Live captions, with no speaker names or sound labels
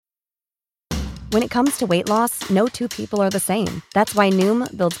When it comes to weight loss, no two people are the same. That's why Noom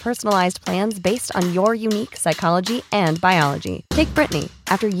builds personalized plans based on your unique psychology and biology. Take Brittany.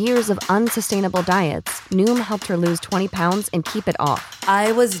 After years of unsustainable diets, Noom helped her lose 20 pounds and keep it off.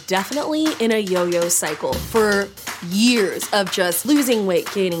 I was definitely in a yo-yo cycle for years of just losing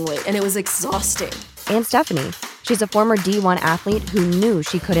weight, gaining weight, and it was exhausting. And Stephanie. She's a former D1 athlete who knew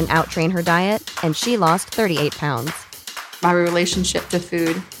she couldn't out-train her diet, and she lost 38 pounds. My relationship to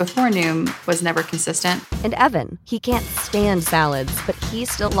food before Noom was never consistent. And Evan, he can't stand salads, but he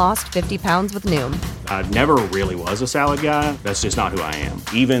still lost 50 pounds with Noom. I never really was a salad guy. That's just not who I am.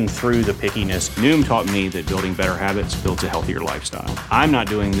 Even through the pickiness, Noom taught me that building better habits builds a healthier lifestyle. I'm not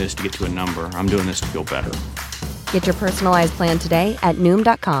doing this to get to a number. I'm doing this to feel better. Get your personalized plan today at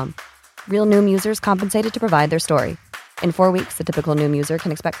Noom.com. Real Noom users compensated to provide their story. In 4 weeks, the typical Noom user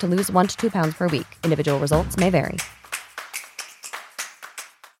can expect to lose 1 to 2 pounds per week. Individual results may vary.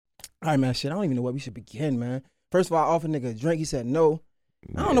 All right, man, shit, I don't even know where we should begin, man. First of all, I offered nigga a drink. He said no.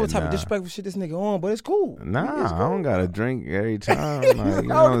 I don't know what type of disrespectful shit this nigga on, but it's cool. Nah, it's cool. I don't gotta drink every time. Like, you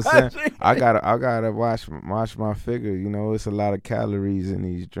know what I'm saying? I gotta watch my figure. You know, it's a lot of calories in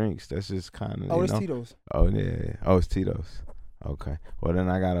these drinks. That's just kind of. Oh, it's Tito's. Oh yeah. Oh, it's Tito's. Okay. Well, then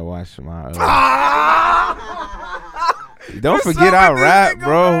I gotta watch my. Don't forget I rap,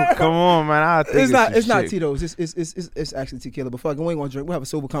 bro. Man. Come on, man. I think it's not Tito's. It's actually tequila. But fuck, we ain't gonna drink. We'll have a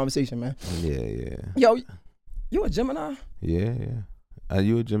sober conversation, man. Yeah. Yo, you a Gemini? Yeah.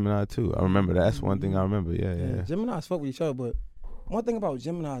 You a Gemini too. I remember that. That's one thing I remember. Yeah. Geminis fuck with each other, but one thing about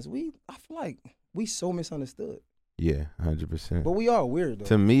Geminis, I feel like we so misunderstood. Yeah, 100%. But we are weird though.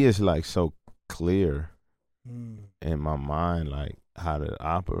 To me, it's like so clear in my mind, like how to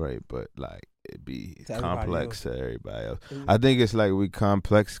operate, but like it be complex to everybody else. I think it's like we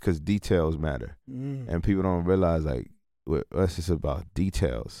complex because details matter, and people don't realize like with us it's about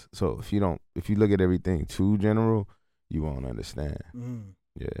details. So if you look at everything too general, you won't understand.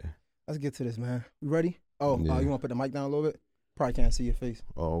 Yeah. Let's get to this, man. You ready? Oh, you want to put the mic down a little bit? Probably can't see your face.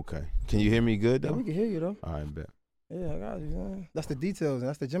 Oh, okay. Can you hear me good though? Yeah, we can hear you though. All right, bet. Yeah, I got you, man. That's the details, and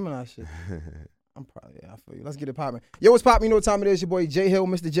that's the Gemini shit. I feel you. Let's get it popping. Yo, what's popping? You know what time it is? Your boy J Hill,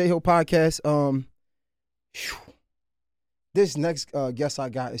 Mr. J Hill Podcast. This next guest I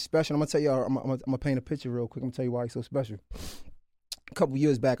got is special. I'm gonna tell you. I'm gonna paint a picture real quick. I'm gonna tell you why he's so special. A couple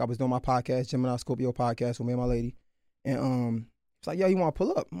years back, I was doing my podcast, Gemini Scorpio podcast, with me and my lady, and it's like, yo, you want to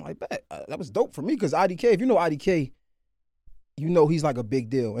pull up? I'm like, bet. That was dope for me because IDK. If you know IDK, you know he's like a big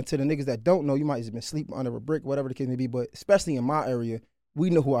deal. And to the niggas that don't know, you might have been sleeping under a brick, whatever the case may be. But especially in my area, we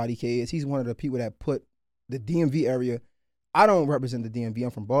know who IDK is. He's one of the people that put the DMV area. I don't represent the DMV.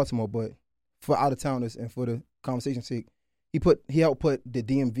 I'm from Baltimore, but for out of towners and for the conversation's sake, he helped put the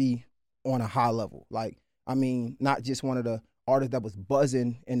DMV on a high level. Like, I mean, not just one of the artists that was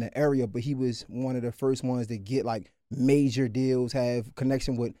buzzing in the area, but he was one of the first ones to get like major deals, have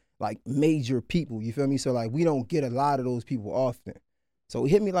connection with like major people. You feel me? So like we don't get a lot of those people often. So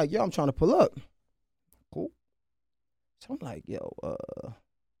he hit me like, yo, I'm trying to pull up. Cool. So I'm like, yo,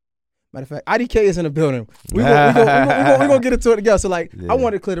 matter of fact, IDK is in the building. We're gonna get into it together. So like, I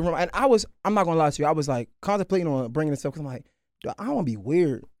wanted to clear the room. And I'm not gonna lie to you, I was like contemplating on bringing this up because I'm like, I don't want to be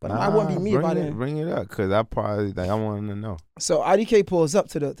weird, but I wouldn't be me if I didn't. Bring it up because I probably I wanted to know. So IDK pulls up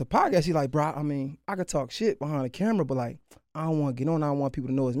to the podcast. He's like, bro, I mean, I could talk shit behind the camera, but like, I don't want to get on. I don't want people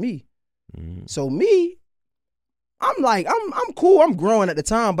to know it's me. So me, I'm like, I'm cool. I'm growing at the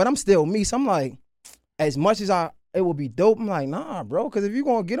time, but I'm still me. So I'm like, as much as it would be dope, I'm like, nah, bro, because if you're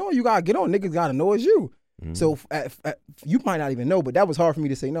going to get on, you got to get on. Niggas got to know it's you. So you might not even know, but that was hard for me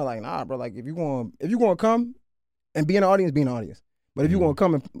to say no. Like, nah, bro, like if you're going to come and be in the audience, be in the audience. But if you're going to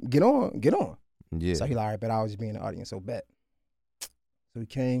come and get on. Yeah. So he like, all right, bet I was just being in the audience, so bet. So he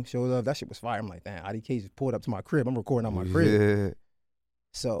came, showed up. That shit was fire. I'm like, damn, IDK just pulled up to my crib. I'm recording on my crib. Yeah.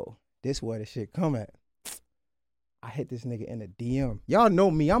 So this where the shit come at. I hit this nigga in the DM. Y'all know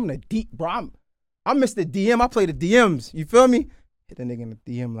me. I'm the deep, bro. I'm Mr. DM. I play the DMs. You feel me? Hit the nigga in the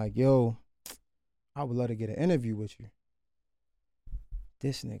DM like, yo, I would love to get an interview with you.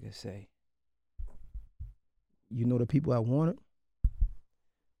 This nigga say, you know the people at Warner?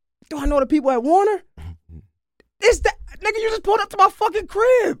 Do I know the people at Warner? It's that nigga, you just pulled up to my fucking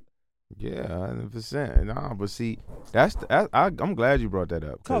crib. Yeah, 100%. Nah, but see, I'm glad you brought that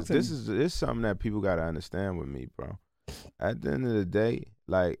up because this is something that people gotta understand with me, bro. At the end of the day,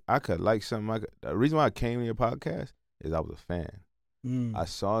 like I could like something. The reason why I came to your podcast is I was a fan. I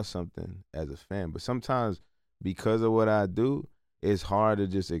saw something as a fan, but sometimes because of what I do, it's hard to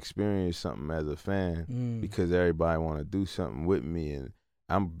just experience something as a fan because everybody want to do something with me, and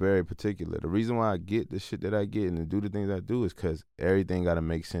I'm very particular. The reason why I get the shit that I get and do the things I do is because everything got to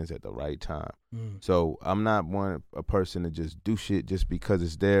make sense at the right time. So I'm not a person to just do shit just because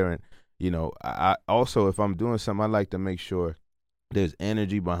it's there. And, you know, I also, if I'm doing something, I like to make sure there's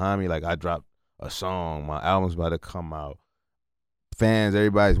energy behind me. Like I dropped a song, my album's about to come out. Fans,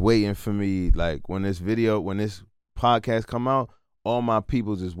 everybody's waiting for me. Like when this podcast come out, all my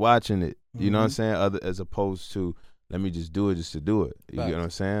people's is watching it. You know what I'm saying? As opposed to, let me just do it just to do it. You get what I'm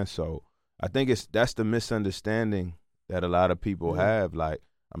saying? So I think that's the misunderstanding that a lot of people have. Like,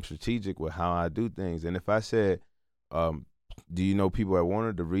 I'm strategic with how I do things. And if I said, do you know people at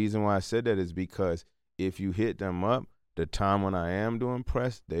Warner? The reason why I said that is because if you hit them up, the time when I am doing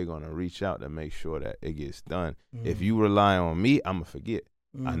press, they're going to reach out to make sure that it gets done. If you rely on me, I'm going to forget.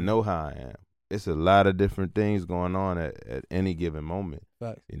 I know how I am. It's a lot of different things going on at any given moment.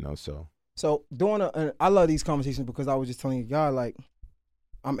 Facts. You know, so. So I love these conversations because I was just telling you, God, like,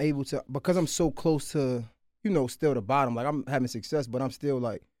 I'm able to, because I'm so close to, you know, still the bottom. Like, I'm having success, but I'm still,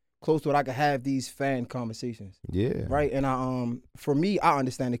 like, close to it. I can have these fan conversations. Yeah. Right? And for me, I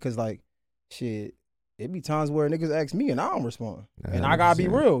understand it because, like, shit, it be times where niggas ask me and I don't respond. And I got to be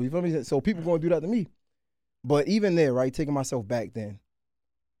real. You feel me? So people going to do that to me. But even there, right, taking myself back then,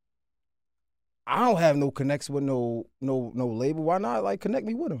 I don't have no connects with no label. Why not, like, connect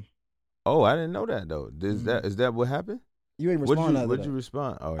me with them? Oh, I didn't know that though. Is that what happened? You ain't respond. What'd you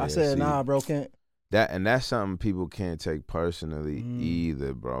respond? Oh, I said, nah, bro, can't. That's something people can't take personally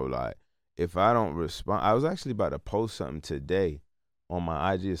either, bro. Like, if I don't respond, I was actually about to post something today on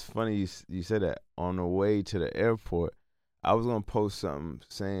my IG. It's funny you said that. On the way to the airport, I was gonna post something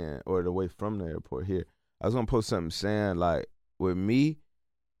saying, or the way from the airport here, I was gonna post something saying, like, with me,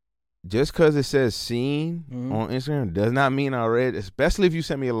 just because it says seen on Instagram does not mean I read, especially if you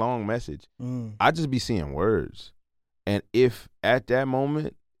send me a long message. I just be seeing words. And if at that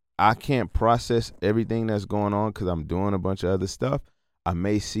moment I can't process everything that's going on because I'm doing a bunch of other stuff, I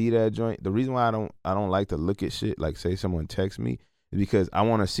may see that joint. The reason why I don't like to look at shit, like say someone texts me, is because I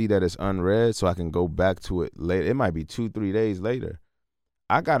want to see that it's unread so I can go back to it later. It might be 2-3 days later.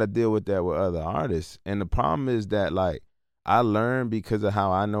 I got to deal with that with other artists. And the problem is that, like, I learned because of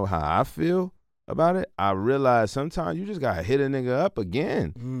how I know how I feel about it. I realize sometimes you just gotta hit a nigga up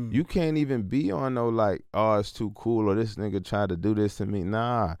again. You can't even be on no like, oh, it's too cool, or this nigga tried to do this to me.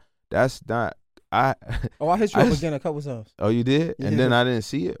 Nah, that's not. I hit you up again a couple times. Oh, you did? Yeah. And then I didn't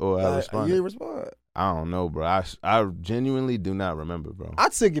see it, or I responded. You didn't respond. I don't know, bro. I genuinely do not remember, bro. I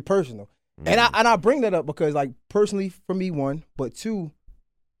took it personal, and I bring that up because, like, personally for me, one, but two,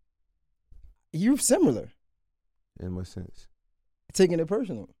 you're similar. In what sense? Taking it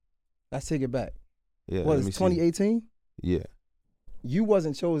personal. Let's take it back. Yeah. What is 2018? Yeah. You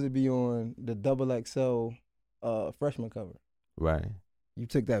wasn't chosen to be on the XXL freshman cover. Right. You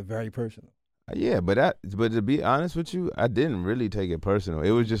took that very personal. Yeah, but to be honest with you, I didn't really take it personal.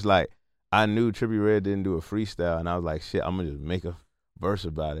 It was just like, I knew Trippie Redd didn't do a freestyle, and I was like, shit, I'm gonna just make a verse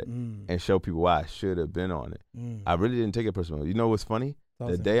about it and show people why I should have been on it. I really didn't take it personal. You know what's funny?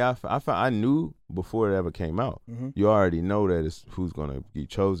 The day I found, I knew before it ever came out. You already know that it's who's gonna be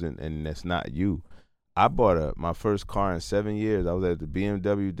chosen, and that's not you. I bought my first car in 7 years. I was at the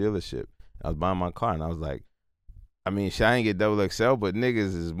BMW dealership. I was buying my car, and I was like, I mean, I ain't get XXL, but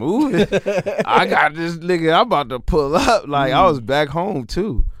niggas is moving. I got this nigga, I'm about to pull up. Like, I was back home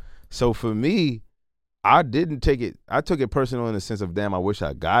too. So for me, I didn't take it. I took it personal in the sense of, damn, I wish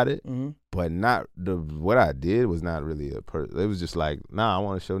I got it, but not what I did was not really it was just like, nah, I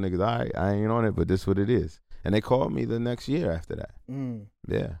want to show niggas, all right, I ain't on it, but this is what it is. And they called me the next year after that.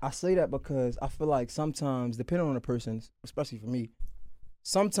 Yeah. I say that because I feel like sometimes, depending on the person, especially for me,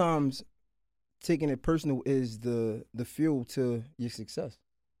 sometimes taking it personal is the fuel to your success.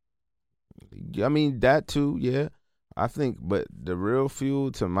 I mean, that too, yeah. I think, but the real fuel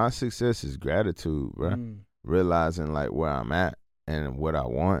to my success is gratitude, bro. Realizing like where I'm at and what I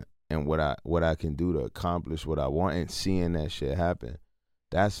want and what I can do to accomplish what I want, and seeing that shit happen.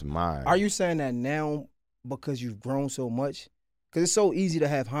 That's mine. Are you saying that now because you've grown so much? Because it's so easy to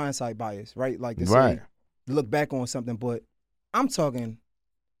have hindsight bias, right? Like to say, look back on something, but I'm talking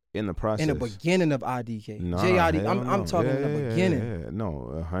in the process, in the beginning of IDK, no, JID. I'm talking in the beginning. Yeah.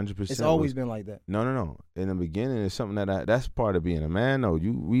 No, 100%. It's always been like that. No. In the beginning, it's something that's part of being a man. No,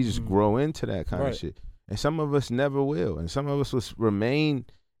 we just grow into that kind of shit, and some of us never will, and some of us will remain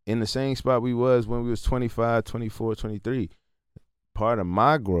in the same spot we was when we was 25, 24, 23. Part of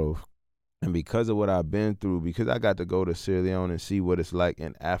my growth, and because of what I've been through, because I got to go to Sierra Leone and see what it's like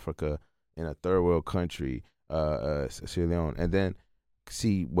in Africa, in a third world country, Sierra Leone, and then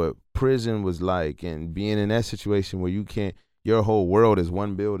see what prison was like, and being in that situation where you can't, your whole world is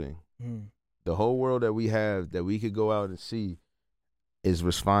one building. Mm. The whole world that we have that we could go out and see is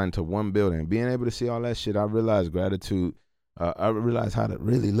refined to one building. Being able to see all that shit, I realized gratitude. I realized how to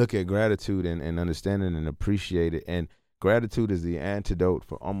really look at gratitude and understand it and appreciate it. And gratitude is the antidote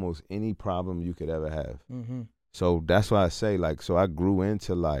for almost any problem you could ever have. Mm-hmm. So that's why I say, like, so I grew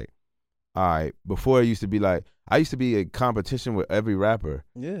into, like, all right, before it used to be like, I used to be in competition with every rapper.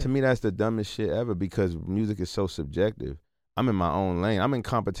 Yeah. To me, that's the dumbest shit ever because music is so subjective. I'm in my own lane. I'm in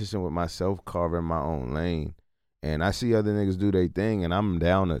competition with myself, carving my own lane. And I see other niggas do their thing, and I'm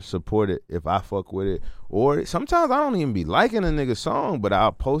down to support it if I fuck with it. Or sometimes I don't even be liking a nigga's song, but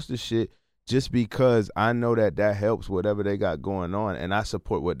I'll post the shit just because I know that helps whatever they got going on, and I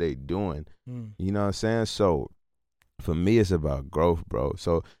support what they doing. You know what I'm saying? So for me, it's about growth, bro.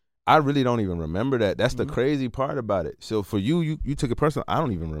 So I really don't even remember that. That's the crazy part about it. So for you took it personal. I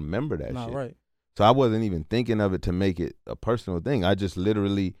don't even remember that shit. Right. So I wasn't even thinking of it to make it a personal thing. I just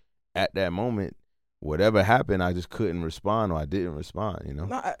literally, at that moment, whatever happened, I just couldn't respond or I didn't respond, you know?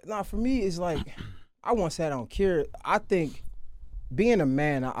 Nah, for me, it's like, I won't say I don't care. I think being a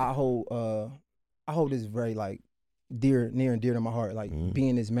man, I hold this very, like, near and dear to my heart, like,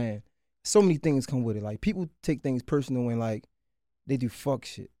 being this man. So many things come with it. Like, people take things personal when, like, they do fuck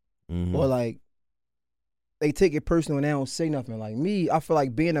shit. Or, like, they take it personal and they don't say nothing. Like me, I feel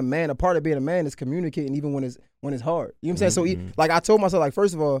like being a man, a part of being a man is communicating even when it's hard. You know what I'm saying? So like I told myself, like,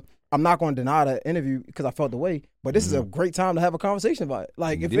 first of all, I'm not going to deny the interview because I felt the way, but this is a great time to have a conversation about it.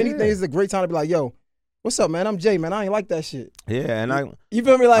 Like if anything, this is a great time to be like, yo, what's up, man? I'm Jay, man. I ain't like that shit. Yeah, and you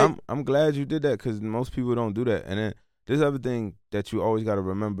feel me? Like I'm glad you did that because most people don't do that. And then there's other thing that you always got to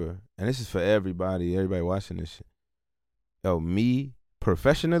remember, and this is for everybody watching this shit. Yo, me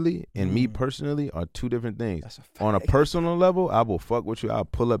professionally and me personally are two different things. That's a fact. On a personal level, I will fuck with you. I'll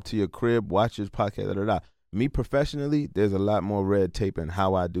pull up to your crib, watch this podcast, Me professionally, there's a lot more red tape in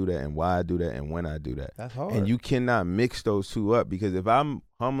how I do that and why I do that and when I do that. That's hard. And you cannot mix those two up because if I'm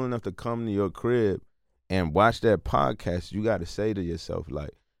humble enough to come to your crib and watch that podcast, you got to say to yourself,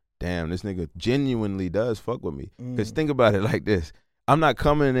 like, damn, this nigga genuinely does fuck with me. Because think about it like this. I'm not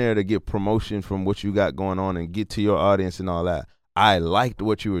coming there to get promotion from what you got going on and get to your audience and all that. I liked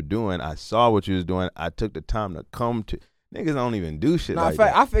what you were doing. I saw what you was doing. I took the time to come to. Niggas don't even do shit like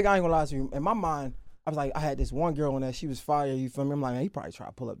that. I think I ain't gonna lie to you. In my mind, I was like, I had this one girl on that. She was fire. You feel me? I'm like, man, he probably try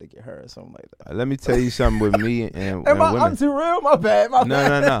to pull up to get her or something like that. Let me tell you something with me and women. I'm too real. My bad.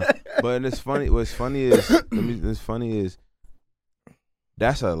 No. But it's funny. What's funny is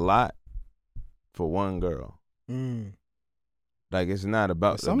that's a lot for one girl. Like it's not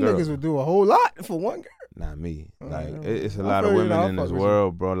about some the girl. Niggas would do a whole lot for one girl. Not me. Like it's a lot of women in this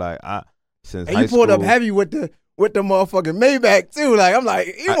world, bro. Like since high school. And you pulled up heavy with the motherfucking Maybach too. Like I'm like,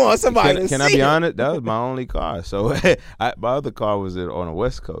 you want somebody to see. Can I be honest? That was my only car. So my other car was on the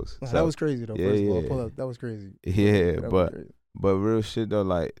West Coast. So, that was crazy though. First of all, pull up. That was crazy. Yeah, but real shit though.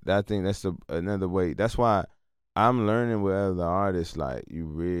 Like I think that's another way. That's why I'm learning with other artists. Like you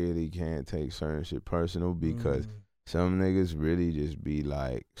really can't take certain shit personal because. Some niggas really just be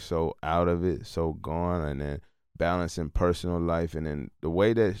like so out of it, so gone, and then balancing personal life. And then the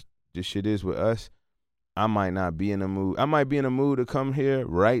way that this shit is with us, I might not be in the mood. I might be in the mood to come here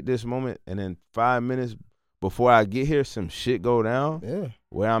right this moment, and then 5 minutes before I get here, some shit go down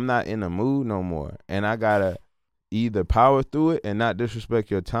where I'm not in the mood no more. And I gotta either power through it and not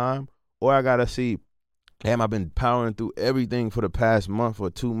disrespect your time, or I gotta see, damn, I've been powering through everything for the past month or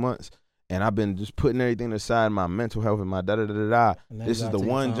 2 months. And I've been just putting everything aside, my mental health and my da-da-da-da-da. This is the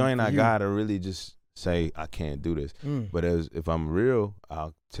one joint I gotta really just say, I can't do this. But if I'm real,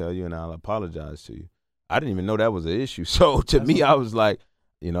 I'll tell you and I'll apologize to you. I didn't even know that was an issue. So to me, I was like,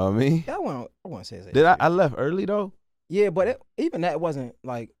 you know what I mean? Yeah, I want to say that. Did I left early though? Yeah, but even that wasn't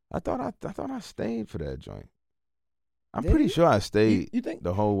like. I thought I stayed for that joint. I'm pretty sure I stayed you think?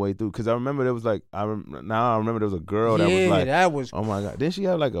 The whole way through because I remember there was like I remember there was a girl that was like, that was, oh my god, didn't she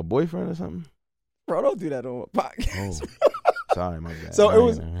have like a boyfriend or something? Bro, don't do that on my podcast. Oh, sorry, my bad. So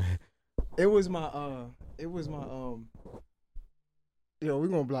it was my yo, we're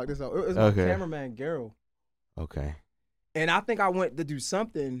gonna block this out. It was my cameraman Gerald. Okay. And I think I went to do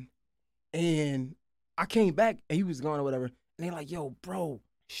something, and I came back and he was gone or whatever. And they like, yo, bro.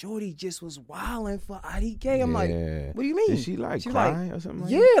 Shorty just was wilding for IDK. I'm like, what do you mean? Did she cry or something like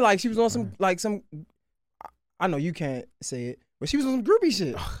that? Yeah, like she was on some I know you can't say it, but she was on some groupie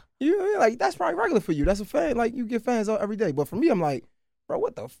shit. You know, like that's probably regular for you. That's a fan. Like you get fans every day. But for me, I'm like, bro,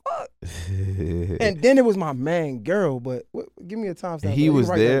 what the fuck? And then it was my man, girl. But give me a timestamp. He was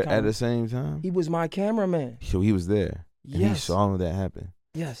there at the same time? He was my cameraman. So he was there. Yes. And he saw that happen.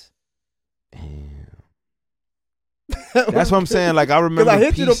 Yes. Damn. That's what I'm saying. Like I remember because I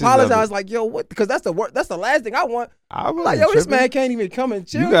hit you to apologize. It. Like yo, what? Because that's the worst. That's the last thing I want. I was like yo, tripping. This man can't even come and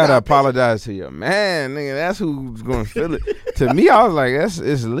chill. You gotta apologize to your man, nigga. That's who's gonna feel it. To me, I was like,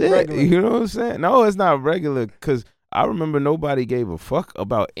 it's lit. Regular. You know what I'm saying? No, it's not regular. Because I remember nobody gave a fuck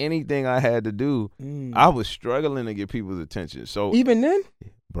about anything I had to do. I was struggling to get people's attention. So even then,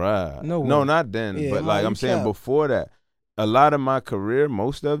 bruh, no, not then. Yeah, but like I'm saying, before that, a lot of my career,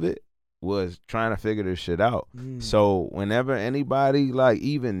 most of it, was trying to figure this shit out. So whenever anybody like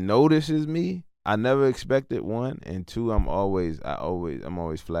even notices me, I never expected, one, and two, I'm always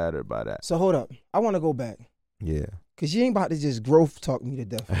flattered by that. So hold up, I want to go back. Yeah, cause you ain't about to just growth talk me to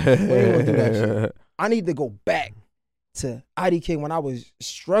death. We ain't gonna do that shit. I need to go back to IDK when I was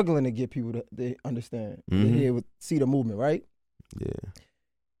struggling to get people to understand, to hear, see the movement, right? Yeah,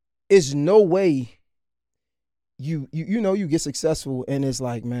 it's no way. You get successful and it's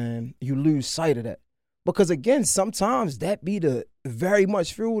like, man, you lose sight of that. Because again, sometimes that be the very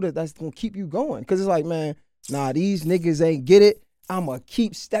much fuel that's gonna keep you going. Cause it's like, man, nah, these niggas ain't get it. I'ma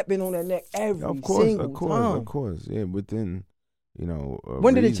keep stepping on that neck every single time. Of course. Yeah, within,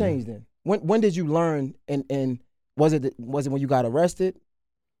 when did it change then? When did you learn and was it when you got arrested?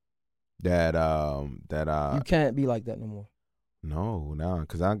 That you can't be like that no more. No,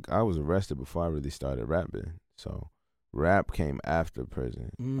 because I was arrested before I really started rapping. So rap came after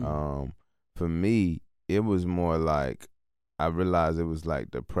prison. For me, it was more like I realized it was like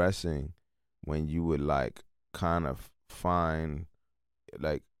depressing when you would like kind of find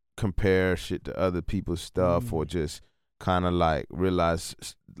like compare shit to other people's stuff or just kind of like realize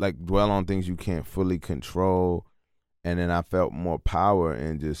like dwell on things you can't fully control. And then I felt more power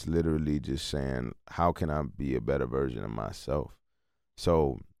in just literally just saying, how can I be a better version of myself?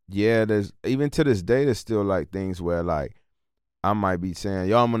 So yeah, there's even to this day, there's still like things where like I might be saying,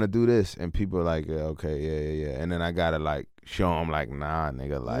 yo, I'm gonna do this, and people are like, yeah, okay, yeah, and then I gotta like show them like, nah,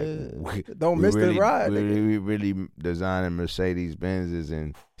 nigga, like don't miss the ride. We really designing Mercedes Benzes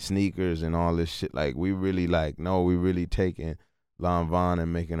and sneakers and all this shit. Like we really like, no, we really taking Lanvin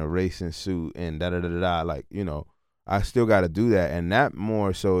and making a racing suit and da da da da. Like I still got to do that, and that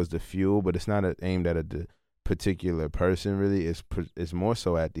more so is the fuel, but it's not aimed at a particular person really. It's more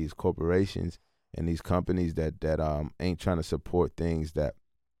so at these corporations and these companies that ain't trying to support things that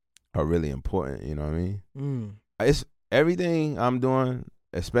are really important. You know what I mean? It's everything I'm doing,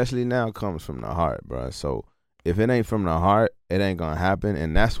 especially now, comes from the heart, bro. So if it ain't from the heart, it ain't gonna happen,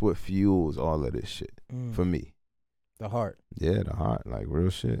 and that's what fuels all of this shit for me. The heart. Yeah, the heart, like real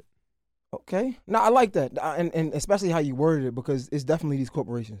shit. Okay. No, I like that, and especially how you worded it, because it's definitely these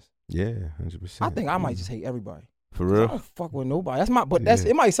corporations. Yeah, 100%. I think I might just hate everybody. For real? I don't fuck with nobody.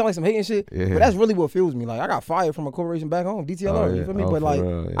 It might sound like some hating shit, but that's really what fuels me. Like I got fired from a corporation back home, DTLR. You feel me? But like,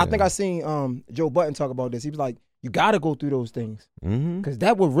 I think I seen Joe Budden talk about this. He was like, you got to go through those things because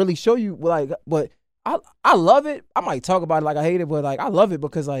that will really show you. Like, but I love it. I might talk about it like I hate it, but like I love it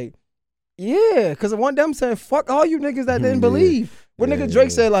because like, yeah, because one of them said, fuck all you niggas that didn't believe. What nigga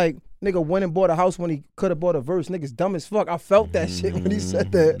Drake said like, nigga went and bought a house when he could have bought a verse. Niggas dumb as fuck. I felt that shit when he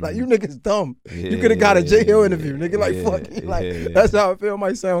said that. Like, you niggas dumb. You could have got a J Hill interview. Nigga, like, fuck it. Like, that's how I feel.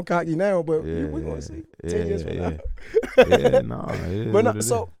 Might sound cocky now, but we gonna see. 10 years from now. But no,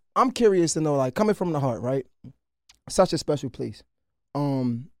 so I'm curious to know, like, coming from the heart, right? Such a special place.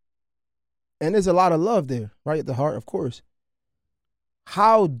 And there's a lot of love there, right? At the heart, of course.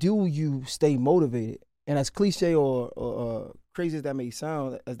 How do you stay motivated? And as cliche or crazy as that may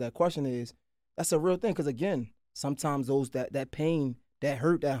sound, as that question is, that's a real thing. Because again, sometimes that pain, that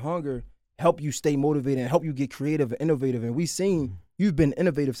hurt, that hunger help you stay motivated and help you get creative and innovative. And we've seen you've been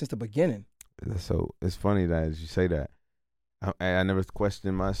innovative since the beginning. So it's funny that as you say that, I never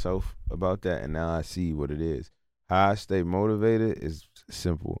questioned myself about that, and now I see what it is. How I stay motivated is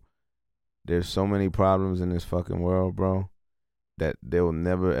simple. There's so many problems in this fucking world, bro, that there will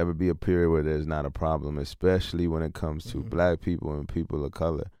never ever be a period where there's not a problem, especially when it comes to black people and people of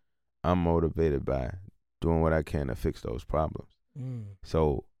color. I'm motivated by doing what I can to fix those problems.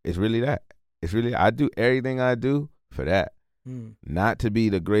 So it's really that. It's really, I do everything I do for that. Not to be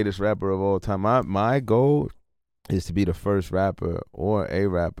the greatest rapper of all time. My goal is to be the first rapper or a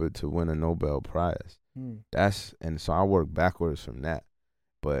rapper to win a Nobel Prize. And so I work backwards from that.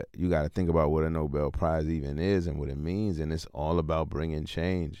 But you got to think about what a Nobel Prize even is and what it means, and it's all about bringing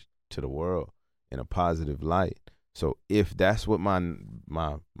change to the world in a positive light. So if that's what my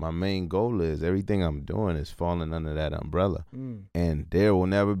main goal is, everything I'm doing is falling under that umbrella. And there will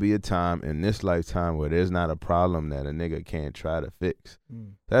never be a time in this lifetime where there's not a problem that a nigga can't try to fix.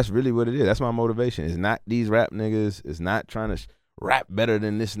 That's really what it is. That's my motivation. It's not these rap niggas. It's not trying to rap better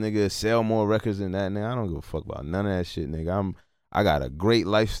than this nigga, sell more records than that nigga. I don't give a fuck about none of that shit, nigga. I got a great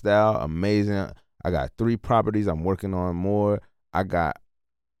lifestyle, amazing. I got 3 properties. I'm working on more. I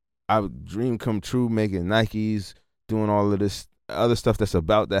dream come true making Nikes, doing all of this other stuff that's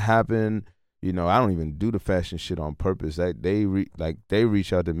about to happen. You know, I don't even do the fashion shit on purpose. They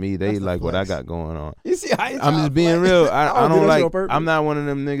reach out to me. They like what I got going on. You see how I'm just being real. I don't like. I'm not one of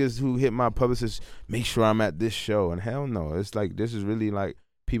them niggas who hit my publicist. Make sure I'm at this show, and hell no. It's like this is really like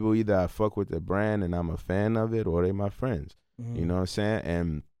people either I fuck with the brand and I'm a fan of it, or they my friends. Mm-hmm. You know what I'm saying?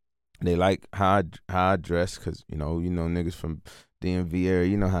 And they like how I dress, cause you know niggas from DMV area.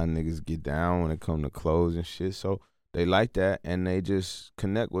 You know how niggas get down when it come to clothes and shit. So. They like that, and they just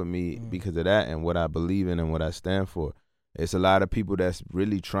connect with me because of that and what I believe in and what I stand for. It's a lot of people that's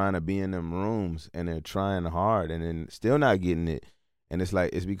really trying to be in them rooms, and they're trying hard, and then still not getting it. And it's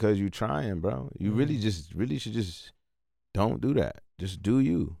like, it's because you trying, bro. You really should just don't do that. Just do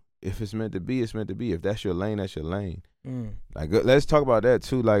you. If it's meant to be, it's meant to be. If that's your lane, that's your lane. Like, let's talk about that,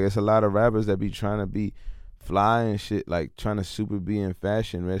 too. Like, it's a lot of rappers that be trying to be fly and shit, like trying to super be in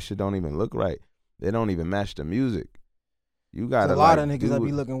fashion. That shit don't even look right. They don't even match the music. You gotta, a lot of niggas that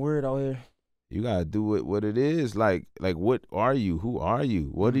be looking weird out here. You gotta do it what it is. Like what are you? Who are you?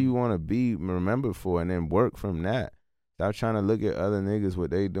 What do you want to be remembered for? And then work from that. Stop trying to look at other niggas,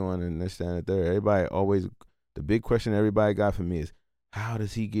 what they doing and this, that, and the third. Everybody always, the big question everybody got for me is, how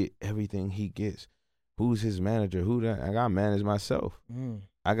does he get everything he gets? Who's his manager? I gotta manage myself.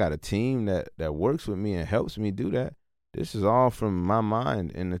 I got a team that works with me and helps me do that. This is all from my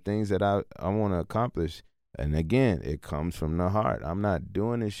mind and the things that I want to accomplish. And again, it comes from the heart. I'm not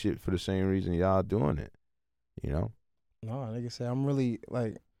doing this shit for the same reason y'all doing it, you know? No, nigga say I'm really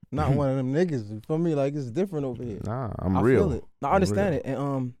like not one of them niggas. For me, like it's different over here. Nah, I feel it. No, I understand it.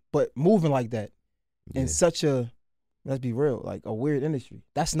 And but moving like that in such a, let's be real, like a weird industry.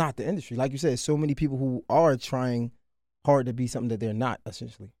 That's not the industry. Like you said, so many people who are trying hard to be something that they're not,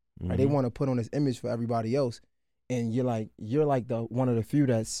 essentially. Right? They want to put on this image for everybody else, and you're like the one of the few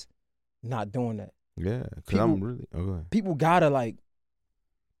that's not doing that. Yeah, because I'm really people gotta like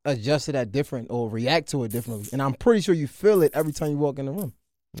adjust to that different or react to it differently, and I'm pretty sure you feel it every time you walk in the room.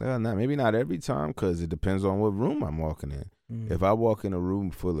 Yeah, maybe not every time, because it depends on what room I'm walking in. If I walk in a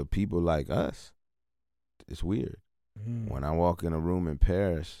room full of people like us, it's weird. When I walk in a room in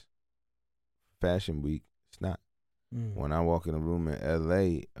Paris, Fashion Week, it's not. When I walk in a room in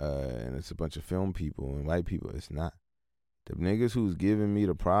LA and it's a bunch of film people and white people, it's not. The niggas who's giving me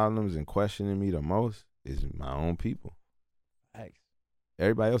the problems and questioning me the most is my own people. Thanks.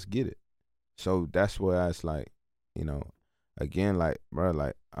 Everybody else get it. So that's where it's like, you know, again, like, bro,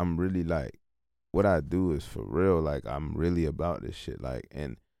 like, I'm really like, what I do is for real. Like, I'm really about this shit. Like,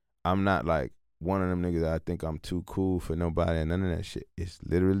 and I'm not like one of them niggas that I think I'm too cool for nobody and none of that shit. It's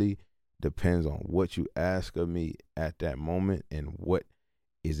literally depends on what you ask of me at that moment and what,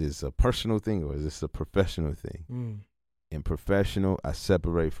 is this a personal thing or is this a professional thing? In professional, I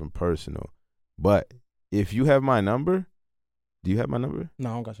separate from personal. But if you have my number, do you have my number? No,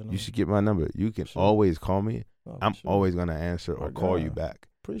 I don't got your number. You should get my number. You can always call me. I'm always gonna answer or call you back.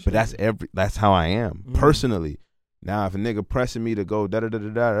 But that's how I am personally. Now, if a nigga pressing me to go da da da da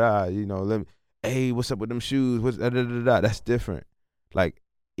da, you know, hey, what's up with them shoes? What's da da da da? That's different. Like,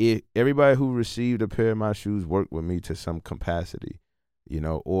 if everybody who received a pair of my shoes worked with me to some capacity, you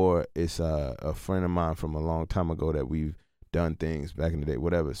know, or it's a friend of mine from a long time ago that we've done things back in the day,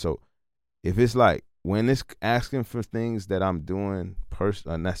 whatever. So if it's like, when it's asking for things that I'm doing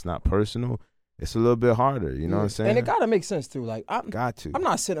and that's not personal, it's a little bit harder, you know what I'm saying? And it gotta make sense too. Like, I'm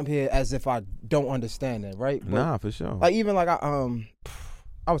not sitting up here as if I don't understand that, right? But nah, for sure. Like, even like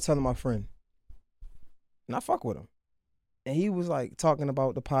I was telling my friend, and I fuck with him, and he was like talking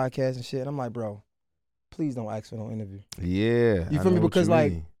about the podcast and shit. And I'm like, bro, please don't ask for no interview. Yeah, you feel me? Because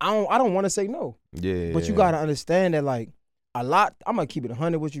like I don't want to say no. Yeah, but you gotta understand that like a lot. I'm gonna keep it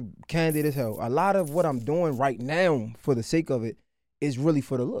 100 with you, candid as hell. A lot of what I'm doing right now, for the sake of it, is really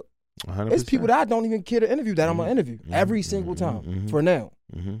for the look. 100%. It's people that I don't even care to interview that I'm gonna interview every single time for now,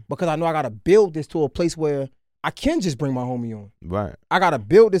 because I know I gotta build this to a place where I can just bring my homie on. Right. I gotta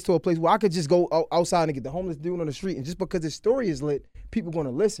build this to a place where I could just go outside and get the homeless dude on the street, and just because his story is lit, people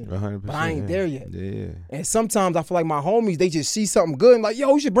gonna listen. 100%, but I ain't there yet. Yeah. And sometimes I feel like my homies, they just see something good and like,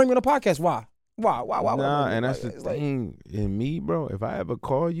 yo, you should bring me on the podcast. Why? Nah, and that's the thing in me, bro. If I ever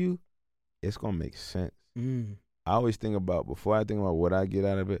call you, it's gonna make sense. I always think about, before I think about what I get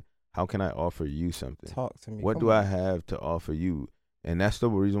out of it, how can I offer you something? Talk to me. What do I have to offer you? And that's the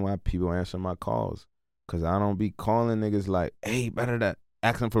reason why people answer my calls. Because I don't be calling niggas like, hey, better that,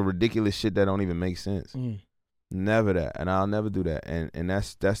 asking for ridiculous shit that don't even make sense. Never that, and I'll never do that. And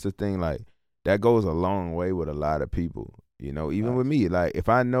that's the thing. Like that goes a long way with a lot of people. You know, even with me. Like if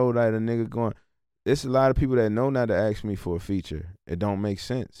I know that a nigga going, there's a lot of people that know not to ask me for a feature. It don't make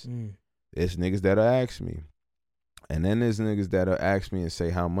sense. It's niggas that'll ask me, and then there's niggas that'll ask me and say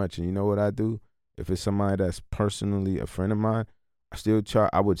how much. And you know what I do? If it's somebody that's personally a friend of mine,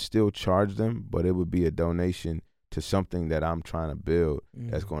 I would still charge them, but it would be a donation to something that I'm trying to build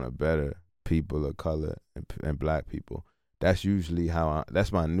that's going to better people of color and black people. That's usually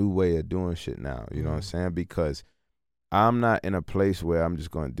that's my new way of doing shit now. You know what I'm saying? Because I'm not in a place where I'm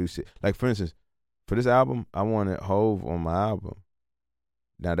just going to do shit. Like, for instance, for this album, I wanted Hove on my album.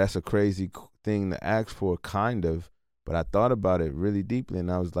 Now, that's a crazy thing to ask for, kind of, but I thought about it really deeply,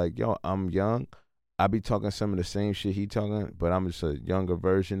 and I was like, yo, I'm young. I be talking some of the same shit he talking, but I'm just a younger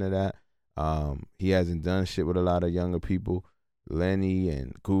version of that. He hasn't done shit with a lot of younger people. Lenny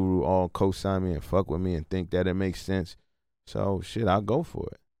and Guru all co-sign me and fuck with me and think that it makes sense. So, shit, I'll go for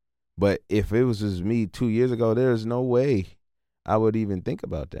it. But if it was just me 2 years ago, there's no way I would even think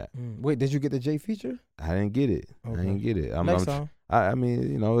about that. Wait, did you get the J feature? I didn't get it. Okay. I didn't get it. Next time. I mean,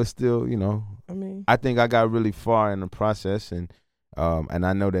 you know, it's still, you know. I think I got really far in the process, and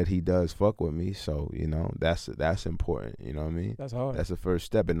I know that he does fuck with me. So, you know, that's important. You know what I mean? That's hard. That's the first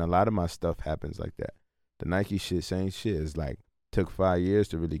step, and a lot of my stuff happens like that. The Nike shit, same shit. It's like took 5 years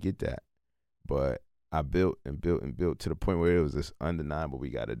to really get that, but I built and built and built to the point where it was just undeniable. We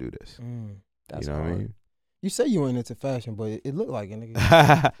got to do this. That's you know hard. what I mean? You say you ain't into fashion, but it looked like it,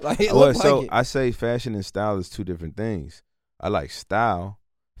 nigga. Like, it looked like it. I say fashion and style is two different things. I like style.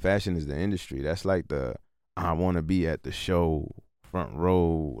 Fashion is the industry. That's like I want to be at the show front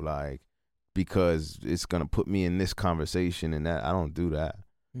row, like, because it's gonna put me in this conversation and that. I don't do that.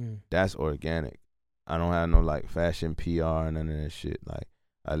 That's organic. I don't have no like fashion PR and none of that shit. Like,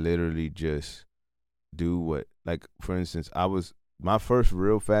 I literally just do what, like, for instance, my first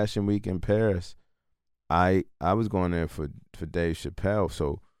real fashion week in Paris. I was going there for Dave Chappelle,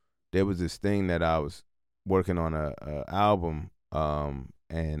 so there was this thing that I was working on a album,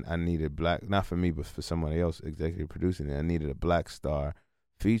 and I needed not for me, but for somebody else executive producing it. I needed a Black Star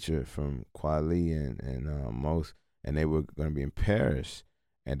feature from Kweli and Mos, and they were going to be in Paris,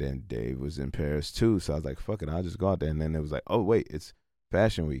 and then Dave was in Paris too. So I was like, fuck it, I'll just go out there. And then it was like, oh wait, it's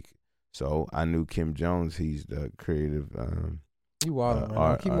Fashion Week. So I knew Kim Jones. He's the creative. You wild,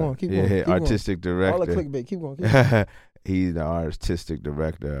 right? Keep going. Artistic director. All the clickbait. Keep going. He's the artistic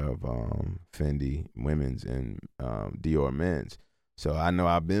director of Fendi Women's and Dior Men's. So I know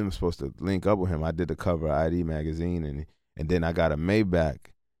I've been supposed to link up with him. I did the cover of ID magazine, and then I got a Maybach,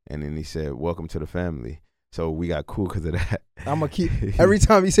 and then he said, "Welcome to the family." So we got cool because of that. I'm gonna keep every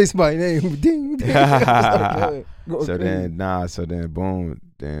time he say somebody's name, ding, ding. So then boom,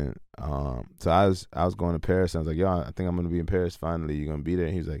 then so I was going to Paris. And I was like, yo, I think I'm gonna be in Paris finally. You gonna be there?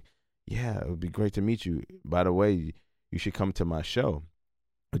 And he was like, yeah, it would be great to meet you. By the way, you should come to my show,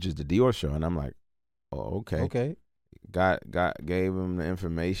 which is the Dior show. And I'm like, oh, okay. Okay. Gave him the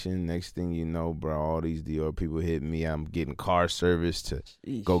information. Next thing you know, bro, all these Dior people hit me. I'm getting car service to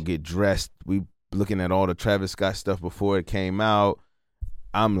go get dressed. We looking at all the Travis Scott stuff before it came out.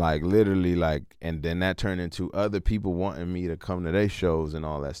 I'm like literally like, and then that turned into other people wanting me to come to their shows and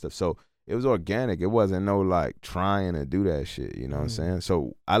all that stuff. So it was organic. It wasn't no like trying to do that shit. You know what I'm saying?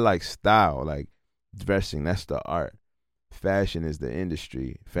 So I like style, like dressing. That's the art. Fashion is the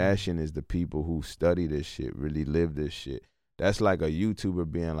industry. Fashion is the people who study this shit, really live this shit. That's like a YouTuber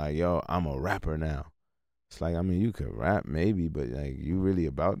being like, yo, I'm a rapper now. It's like, I mean, you could rap maybe, but like, you really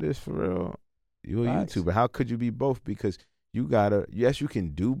about this for real? You're a YouTuber. How could you be both? Because you gotta, yes, you can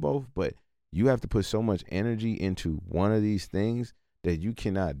do both, but you have to put so much energy into one of these things that you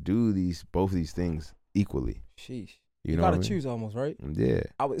cannot do both these things equally. Sheesh. You gotta what I mean? choose almost, right? Yeah.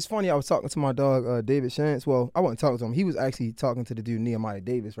 It's funny, I was talking to my dog, David Shantz. Well, I wasn't talking to him. He was actually talking to the dude, Nehemiah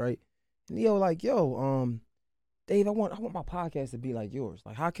Davis, right? And Neo like, yo, Dave, I want my podcast to be like yours.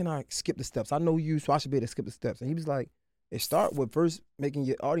 Like, how can I skip the steps? I know you, so I should be able to skip the steps. And he was like, it start with first making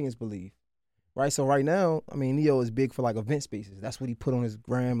your audience believe. Right, so right now, I mean, Neo is big for like event spaces. That's what he put on his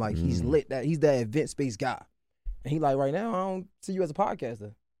gram. Like he's lit. He's that event space guy. And he like, right now, I don't see you as a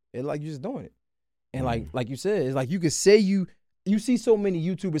podcaster. It's like you're just doing it. And like you said, it's like you could say you see so many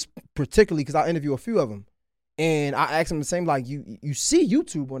YouTubers, particularly because I interview a few of them, and I ask them the same. Like you see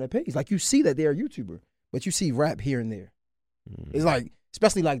YouTube on their page, like you see that they're a YouTuber, but you see rap here and there. It's like,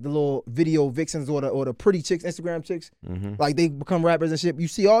 especially like the little video vixens or the pretty chicks, Instagram chicks, like they become rappers and shit. You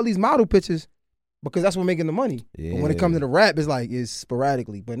see all these model pictures. Because that's what making the money. Yeah. But when it comes to the rap, it's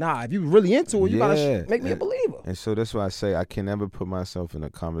sporadically. But nah, if you really into it, you gotta make me a believer. And so that's why I say I can never put myself in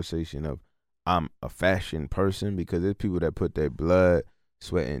a conversation of I'm a fashion person, because there's people that put their blood,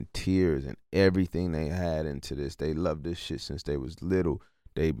 sweat, and tears and everything they had into this. They love this shit since they was little.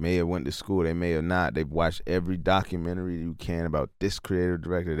 They may have went to school, they may have not. They've watched every documentary you can about this creative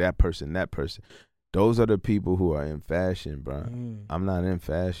director, that person, that person. Those are the people who are in fashion, bro. I'm not in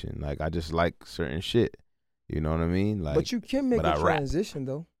fashion. Like, I just like certain shit. You know what I mean? Like, but you can make a transition,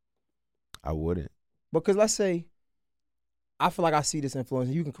 though. I wouldn't. Because let's say, I feel like I see this influence,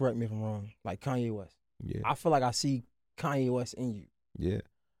 and you can correct me if I'm wrong, like Kanye West. Yeah. I feel like I see Kanye West in you. Yeah.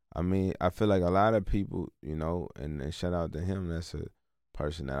 I mean, I feel like a lot of people, you know, and shout out to him, that's a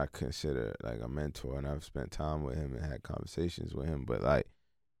person that I consider like a mentor, and I've spent time with him and had conversations with him. But like,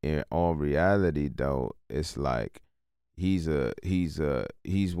 in all reality, though, it's like he's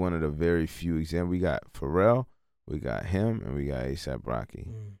one of the very few examples. We got Pharrell, we got him, and we got A$AP Rocky.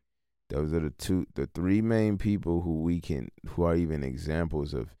 Those are the three main people who are even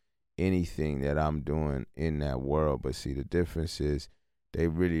examples of anything that I'm doing in that world. But see, the difference is they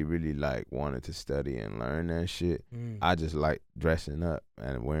really, really like wanted to study and learn that shit. I just like dressing up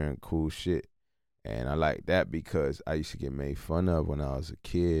and wearing cool shit. And I like that because I used to get made fun of when I was a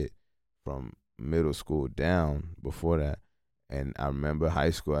kid from middle school down before that. And I remember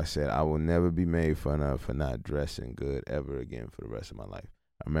high school, I said, I will never be made fun of for not dressing good ever again for the rest of my life.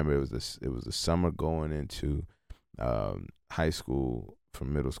 I remember it was the summer going into high school,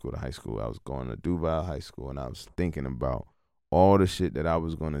 from middle school to high school. I was going to Duval High School, and I was thinking about all the shit that I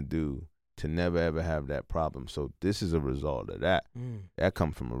was going to do to never, ever have that problem. So this is a result of that. That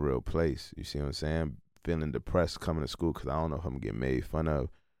come from a real place. You see what I'm saying? Feeling depressed coming to school because I don't know if I'm getting made fun of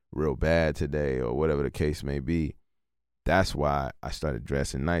real bad today or whatever the case may be. That's why I started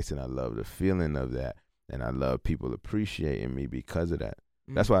dressing nice, and I love the feeling of that. And I love people appreciating me because of that.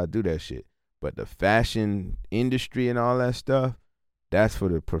 That's why I do that shit. But the fashion industry and all that stuff, that's for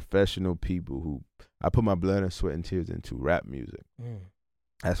the professional people who I put my blood and sweat and tears into rap music.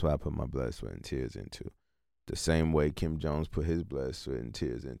 That's why I put my blood, sweat, and tears into. The same way Kim Jones put his blood, sweat, and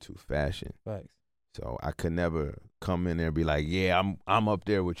tears into fashion. Right. So I could never come in there and be like, yeah, I'm up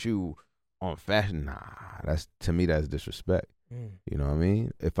there with you on fashion. Nah, to me, that's disrespect. You know what I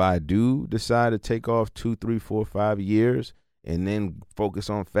mean? If I do decide to take off 2, 3, 4, 5 years and then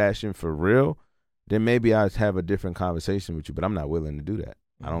focus on fashion for real, then maybe I'd have a different conversation with you, but I'm not willing to do that.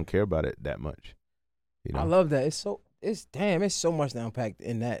 I don't care about it that much. You know? I love that. It's so much to unpack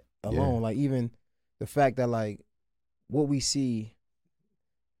in that alone. Yeah. Like, even the fact that, like, what we see,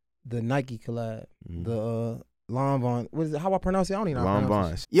 the Nike collab, the Lon Von, what is it? How I pronounce it? I don't even know how to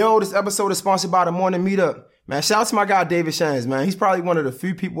pronounce it. Yo, this episode is sponsored by the Morning Meetup. Man, shout out to my guy David Shands, man. He's probably one of the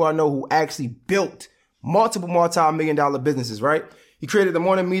few people I know who actually built multiple multi-million-dollar businesses, right? He created the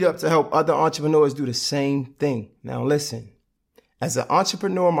Morning Meetup to help other entrepreneurs do the same thing. Now listen, as an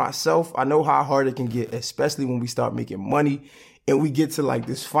entrepreneur myself, I know how hard it can get, especially when we start making money and we get to like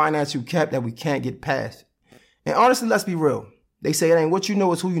this financial cap that we can't get past. And honestly, let's be real. They say it ain't what you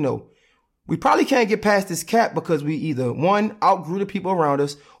know, it's who you know. We probably can't get past this cap because we either, one, outgrew the people around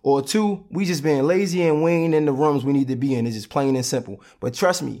us, or two, we just being lazy and we ain't in the rooms we need to be in. It's just plain and simple. But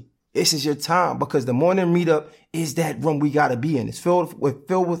trust me, this is your time, because the Morning Meetup is that room we got to be in. It's filled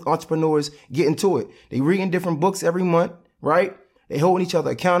with entrepreneurs getting to it. They reading different books every month, right? They holding each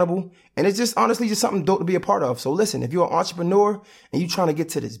other accountable. And it's just honestly just something dope to be a part of. So listen, if you're an entrepreneur and you trying to get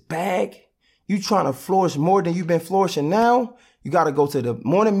to this bag, you trying to flourish more than you've been flourishing now, you got to go to the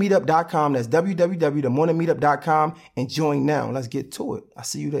morningmeetup.com. That's www.themorningmeetup.com and join now. Let's get to it. I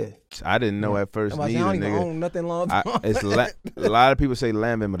see you there. I didn't know at first neither, I don't even nigga. own nothing Lon Von. A lot of people say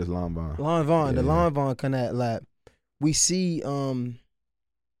Lambin, but it's Lon Von. Lon Von, the Lon Von Connect Lab. We see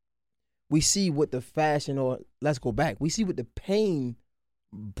what the fashion, or let's go back. We see what the pain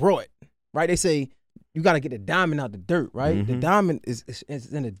brought, right? They say you got to get the diamond out the dirt, right? The diamond is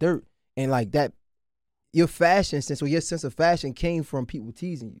in the dirt, and like that. Your fashion sense, or your sense of fashion, came from people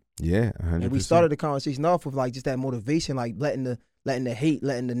teasing you. Yeah, 100%. And we started the conversation off with like just that motivation, like letting the hate,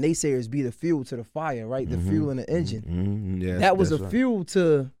 letting the naysayers be the fuel to the fire, right? The fuel in the engine. Yeah, that was a fuel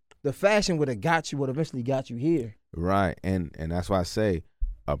to the fashion would eventually got you here. Right, and that's why I say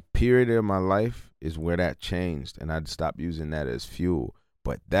a period of my life is where that changed, and I stopped using that as fuel.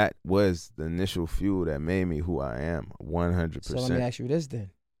 But that was the initial fuel that made me who I am, 100%. So let me ask you this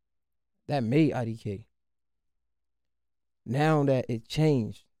then: that made IDK. Now that it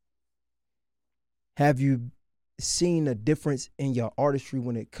changed, have you seen a difference in your artistry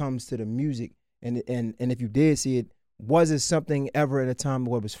when it comes to the music? And if you did see it, was it something ever at a time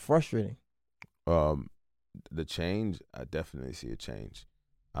where it was frustrating? The change, I definitely see a change.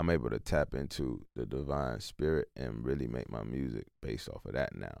 I'm able to tap into the divine spirit and really make my music based off of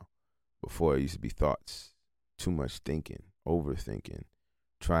that now. Before it used to be thoughts, too much thinking, overthinking,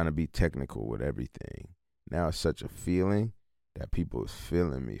 trying to be technical with everything. Now it's such a feeling that people is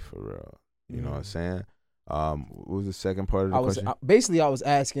feeling me for real. You know what I'm saying? What was the second part of the question? Basically, I was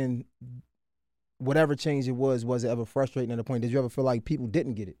asking, whatever change it was it ever frustrating at a point? Did you ever feel like people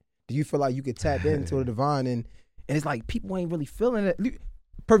didn't get it? Do you feel like you could tap into the divine and it's like people ain't really feeling it?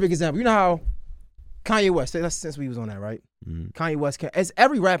 Perfect example. You know how Kanye West, since we was on that, right? Mm-hmm. Kanye West, it's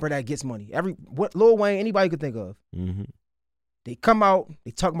every rapper that gets money. Lil Wayne, anybody could think of. Mm-hmm. They come out,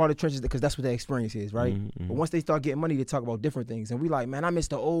 they talk about the trenches because that's what their experience is, right? Mm-hmm. But once they start getting money, they talk about different things. And we like, man, I miss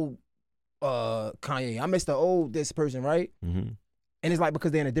the old Kanye. I miss the old this person, right? Mm-hmm. And it's like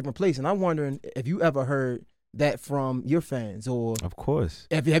because they're in a different place. And I'm wondering if you ever heard that from your fans, or of course,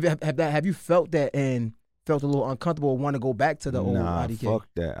 have you felt that and felt a little uncomfortable or want to go back to the old IDK? Fuck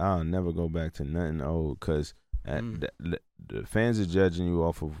that. I'll never go back to nothing old because the fans are judging you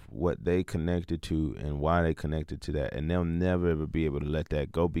off of what they connected to and why they connected to that, and they'll never ever be able to let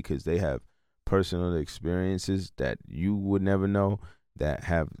that go because they have personal experiences that you would never know that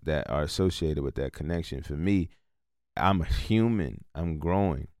are associated with that connection. For me, I'm a human. I'm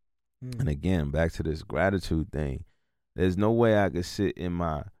growing. And again, back to this gratitude thing. There's no way I could sit in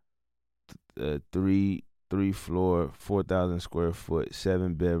my three floor, 4,000 square foot,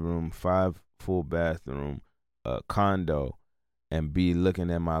 7-bedroom, 5 full bathroom condo and be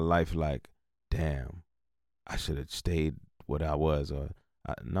looking at my life like, damn, I should have stayed what I was. Or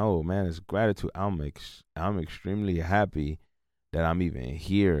no, man, it's gratitude. I'm extremely happy that I'm even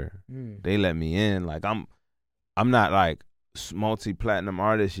here. They let me in. Like I'm not like multi-platinum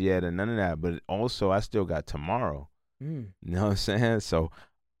artist yet and none of that, but also I still got tomorrow. You know what I'm saying? So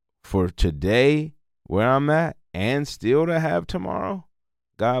for today, where I'm at, and still to have tomorrow,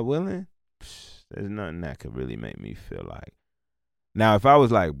 God willing, there's nothing that could really make me feel like. Now, if I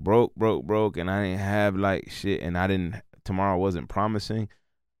was like broke, and I didn't have like shit, and tomorrow wasn't promising,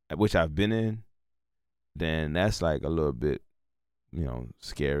 which I've been in, then that's like a little bit,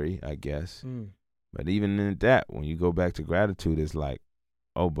 scary, I guess. But even in that, when you go back to gratitude, it's like,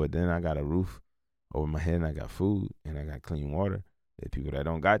 oh, but then I got a roof over my head and I got food and I got clean water. There's people that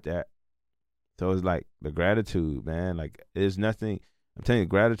don't got that. So it's like the gratitude, man. Like there's nothing, I'm telling you,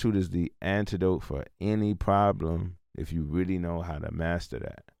 gratitude is the antidote for any problem if you really know how to master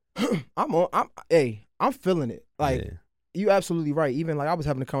that. I'm feeling it. Like you absolutely right. Even like I was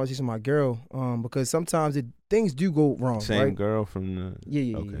having a conversation with my girl, because sometimes things do go wrong. Same right? girl from the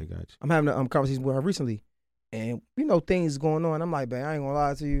yeah. Okay, gotcha. I'm having a conversation with her recently, and things going on. I'm like, babe, I ain't gonna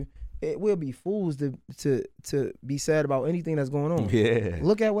lie to you. We'll be fools to be sad about anything that's going on. Yeah.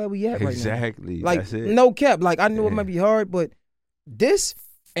 Look at where we at right now. Exactly. Like that's it. No cap. Like I know it might be hard, but this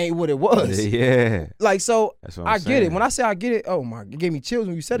ain't what it was. Yeah. Like so, I saying. get it. When I say I get it, oh my, it gave me chills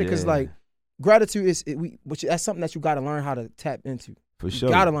when you said it because like. Gratitude that's something that you got to learn how to tap into. For sure.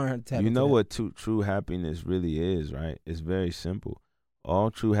 You got to learn how to tap into. You know what true happiness really is, right? It's very simple.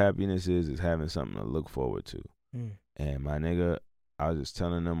 All true happiness is having something to look forward to. And my nigga, I was just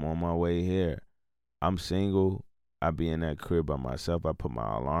telling them on my way here, I'm single. I be in that crib by myself. I put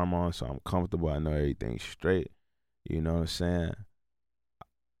my alarm on so I'm comfortable. I know everything's straight. You know what I'm saying?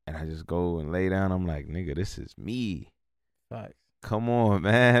 And I just go and lay down. I'm like, nigga, this is me. Right. Come on,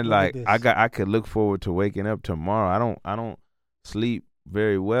 man. Like I could look forward to waking up tomorrow. I don't sleep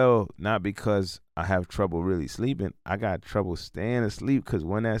very well, not because I have trouble really sleeping. I got trouble staying asleep because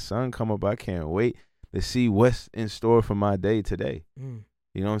when that sun come up, I can't wait to see what's in store for my day today. You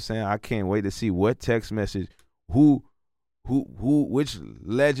know what I'm saying? I can't wait to see what text message, which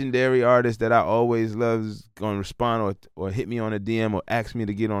legendary artist that I always love is gonna respond or hit me on a DM or ask me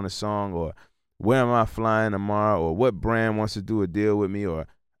to get on a song, or where am I flying tomorrow, or what brand wants to do a deal with me, or,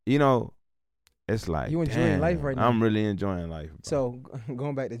 it's like, you enjoying life right now. I'm really enjoying life, bro. So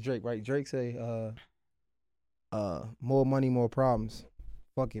going back to Drake, right? Drake say, more money, more problems.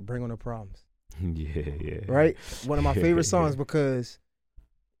 Fuck it, bring on the problems. Yeah. Right? One of my favorite songs because,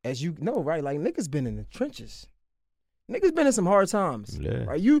 as you know, right, like niggas been in the trenches. Niggas been in some hard times. Yeah.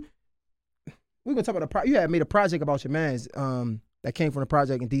 Right? We gonna talk about you had made a project about your mans, that came from the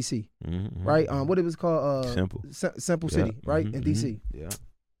project in D.C., right? What it was called? Simple City, right? In D.C. Yeah.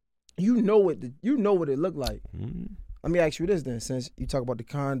 You know what it looked like. Let me ask you this then, since you talk about the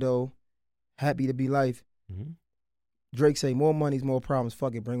condo, happy to be life. Drake say more money's more problems.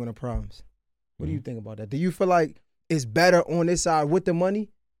 Fuck it, bring on the problems. What do you think about that? Do you feel like it's better on this side with the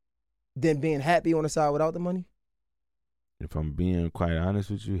money than being happy on the side without the money? If I'm being quite honest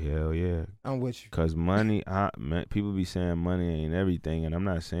with you, hell yeah. I'm with you. Because money, people be saying money ain't everything, and I'm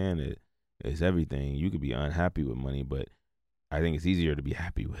not saying it's everything. You could be unhappy with money, but I think it's easier to be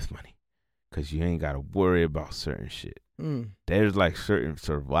happy with money. because you ain't got to worry about certain shit. There's like certain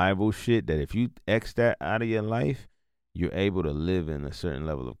survival shit that if you X that out of your life, you're able to live in a certain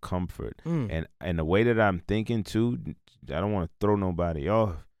level of comfort. And the way that I'm thinking too, I don't want to throw nobody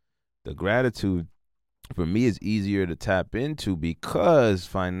off. The gratitude for me is easier to tap into because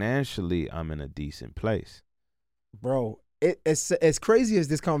financially I'm in a decent place. Bro, it's as crazy as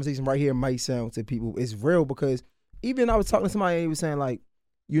this conversation right here might sound to people, it's real because even I was talking to somebody and he was saying like,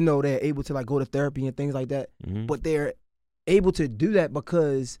 you know, they're able to like go to therapy and things like that, but they're able to do that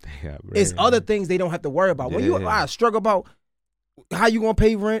because it's other things they don't have to worry about. When I struggle about how you gonna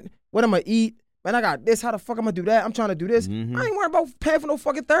pay rent, what I'm gonna eat, man, I got this, how the fuck I'm gonna do that? I'm trying to do this. I ain't worried about paying for no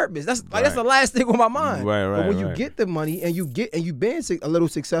fucking therapist. That's like that's the last thing on my mind. But when you get the money and you been a little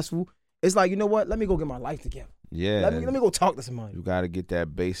successful, it's like, you know what? Let me go get my life together. Yeah. Let me go talk to somebody. You gotta get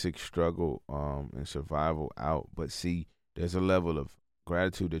that basic struggle and survival out. But see, there's a level of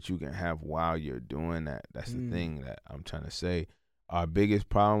gratitude that you can have while you're doing that. That's the thing that I'm trying to say. Our biggest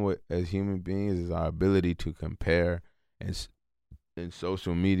problem as human beings is our ability to compare, and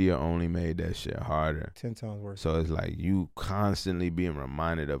social media only made that shit harder. 10 times worse. So it's like you constantly being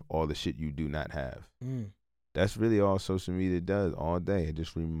reminded of all the shit you do not have. That's really all social media does all day. It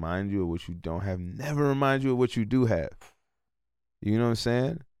just reminds you of what you don't have, never remind you of what you do have. You know what I'm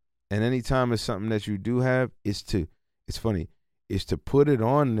saying? And anytime it's something that you do have, it's funny, is to put it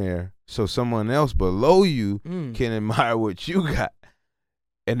on there so someone else below you can admire what you got.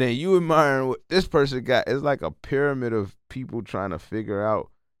 And then you admire what this person got. It's like a pyramid of people trying to figure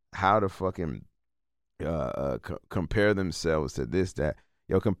out how to fucking compare themselves to this, that.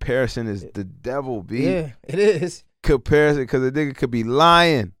 Yo, comparison is the devil, B. Yeah, it is. Comparison, because a nigga could be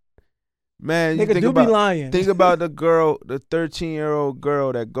lying. Man, you think about, be lying. Think about the girl, the 13-year-old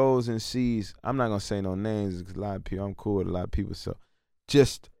girl that goes and sees, I'm not going to say no names because a lot of people, I'm cool with a lot of people, so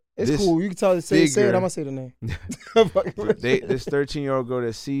just it's cool. You can tell say it, I'm going to say the name. This 13-year-old girl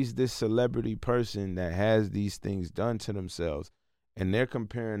that sees this celebrity person that has these things done to themselves, and they're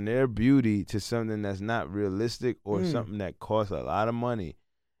comparing their beauty to something that's not realistic or something that costs a lot of money.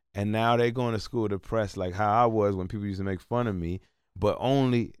 And now they're going to school depressed like how I was when people used to make fun of me. But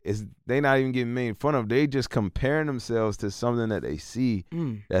only they not even getting made fun of. They just comparing themselves to something that they see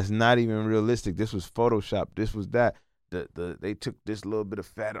that's not even realistic. This was Photoshop. This was that. They took this little bit of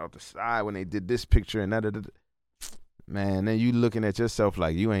fat off the side when they did this picture and that. Man, then you looking at yourself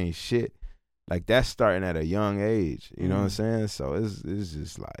like you ain't shit. Like that's starting at a young age. You know what I'm saying? So it's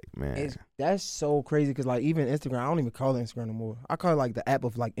just like, man. That's so crazy because like even Instagram, I don't even call it Instagram no more. I call it like the app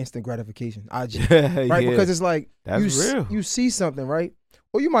of like instant gratification. IG. Right? Yeah. Because it's like that's real. You see something, right?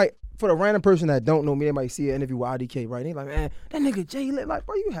 Or you might, for the random person that don't know me, they might see an interview with IDK, right? And they like, man, that nigga Jay lit. Like,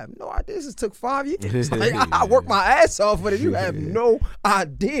 bro, you have no idea. This took 5 years. It's like, I worked my ass off for it. You have no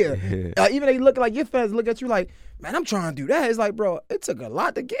idea. Even they look like your fans look at you like, man, I'm trying to do that. It's like, bro, it took a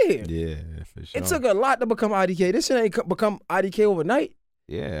lot to get here. Yeah, for sure. It took a lot to become IDK. This shit ain't become IDK overnight.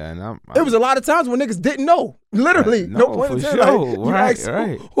 Yeah, and it was a lot of times when niggas didn't know. Literally, no point in time. Sure. Like,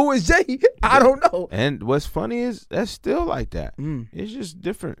 right. Who is Jay? I don't know. And what's funny is that's still like that. It's just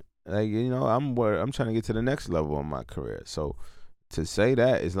different. Like, you know, I'm trying to get to the next level in my career. So to say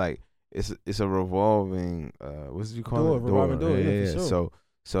that is like it's a revolving what did you call it? Revolving door. Yeah, for sure.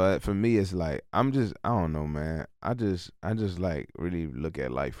 So for me, it's like I don't know, man. I just like really look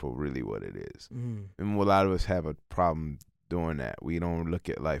at life for really what it is. And a lot of us have a problem doing that. We don't look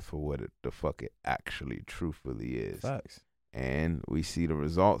at life for what the fuck it actually, truthfully is. Facts. And we see the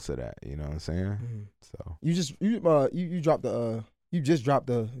results of that. You know what I'm saying? So you just dropped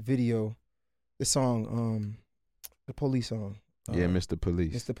the video, the song, the Police song. Yeah, Mr.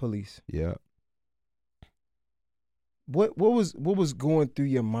 Police. Mr. Police. Yeah. What was going through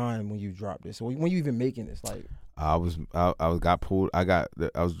your mind when you dropped this? When you even making this? Like I was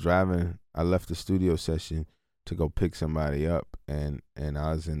driving. I left the studio session to go pick somebody up, and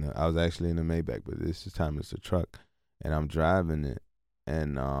I was actually in the Maybach, but this time it's a truck, and I'm driving it,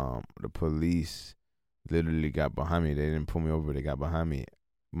 and the police literally got behind me. They didn't pull me over. They got behind me.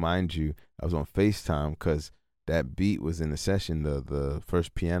 Mind you, I was on FaceTime because that beat was in the session, the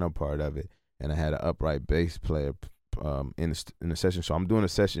first piano part of it, and I had an upright bass player in the session. So I'm doing a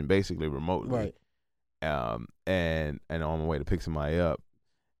session basically remotely. Right. And on my way to pick somebody up.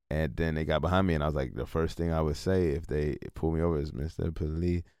 And then they got behind me, and I was like, the first thing I would say if they pull me over is, Mr.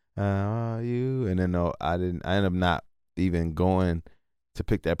 Police, how are you? And then I ended up not even going to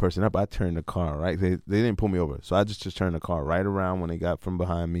pick that person up. I turned the car, right? They didn't pull me over. So I just turned the car right around when they got from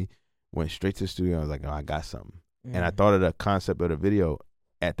behind me, went straight to the studio. I was like, oh, I got something. And I thought of the concept of the video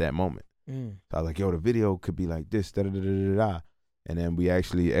at that moment. So I was like, yo, the video could be like this, da-da-da-da-da-da. And then we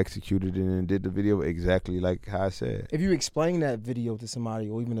actually executed it and did the video exactly like how I said. If you explain that video to somebody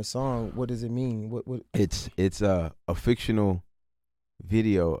or even a song, what does it mean? What? It's a fictional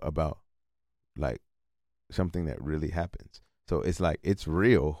video about like something that really happens. So it's like it's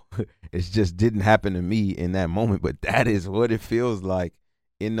real. It just didn't happen to me in that moment, but that is what it feels like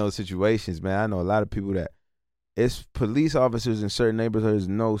in those situations, man. I know a lot of people that it's police officers in certain neighborhoods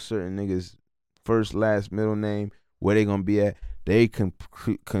know certain niggas' first, last, middle name, where they gonna be at. They can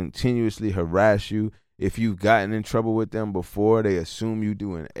continuously harass you. If you've gotten in trouble with them before, they assume you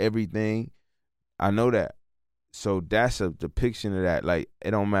doing everything. I know that. So that's a depiction of that. Like, it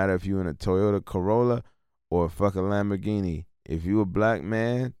don't matter if you in a Toyota Corolla or a fucking Lamborghini. If you a black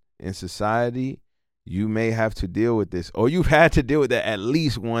man in society, you may have to deal with this. Or you've had to deal with that at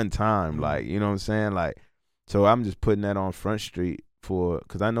least one time. Like, you know what I'm saying? Like, so I'm just putting that on Front Street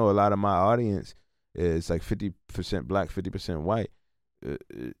because I know a lot of my audience is like 50% black, 50% white.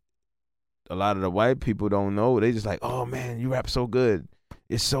 A lot of the white people don't know. They just like, oh man, you rap so good.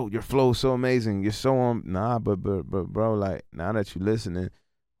 Your flow's so amazing. You're so nah, but bro, like now that you listening,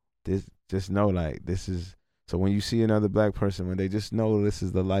 this just know like this is. So when you see another black person, when they just know this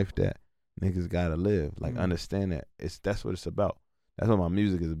is the life that niggas gotta live, like understand that that's what it's about. That's what my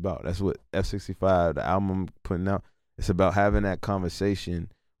music is about. That's what F65, the album I'm putting out, it's about having that conversation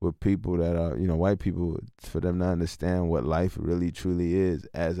with people that are, white people, for them to understand what life really truly is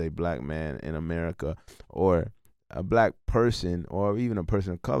as a black man in America or a black person or even a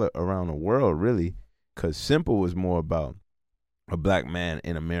person of color around the world, really. Because Simple was more about a black man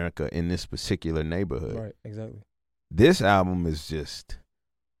in America in this particular neighborhood. Right, exactly. This album is just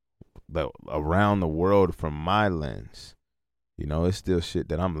around the world from my lens. It's still shit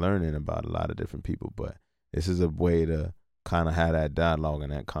that I'm learning about a lot of different people, but this is a way to kind of have that dialogue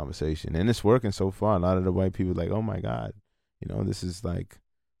and that conversation. And it's working so far. A lot of the white people like, oh my God, this is like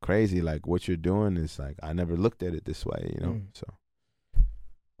crazy. Like what you're doing is like, I never looked at it this way, So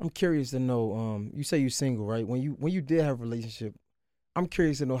I'm curious to know, you say you're single, right? When you did have a relationship, I'm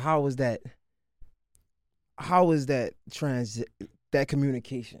curious to know how is that that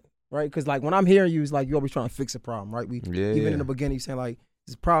communication, right? Because like when I'm hearing you, it's like you're always trying to fix a problem, right? In the beginning, you're saying like,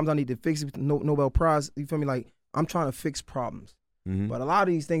 there's problems I need to fix. Nobel Prize, you feel me? Like, I'm trying to fix problems. Mm-hmm. But a lot of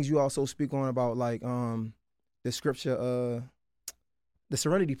these things you also speak on about like the scripture, the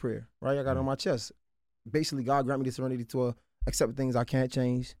serenity prayer, right? I got it on my chest. Basically, God grant me the serenity to accept the things I can't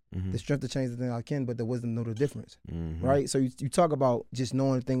change, the strength to change the things I can, but the wisdom to know the difference, right? So you talk about just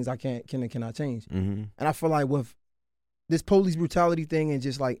knowing things I can and cannot change. And I feel like with this police brutality thing and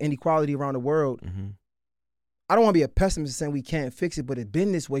just like inequality around the world, I don't want to be a pessimist saying we can't fix it, but it's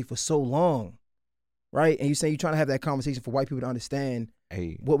been this way for so long. Right? And you're saying you're trying to have that conversation for white people to understand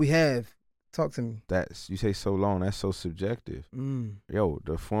what we have. Talk to me. You say so long, that's so subjective. Yo,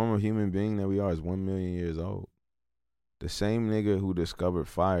 the form of human being that we are is 1 million years old. The same nigga who discovered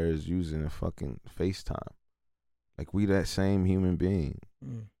fire is using a fucking FaceTime. Like, we that same human being.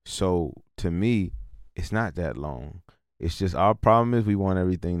 So, to me, it's not that long. It's just our problem is we want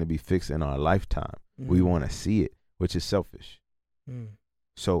everything to be fixed in our lifetime. We want to see it, which is selfish.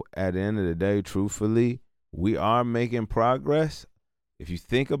 So at the end of the day, truthfully, we are making progress. If you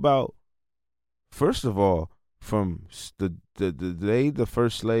think about, first of all, from the day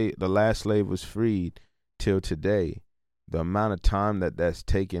the last slave was freed till today, the amount of time that's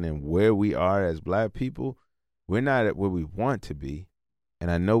taken and where we are as black people, we're not at where we want to be.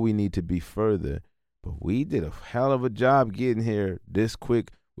 And I know we need to be further, but we did a hell of a job getting here this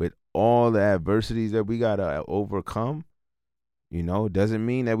quick with all the adversities that we got to overcome. Doesn't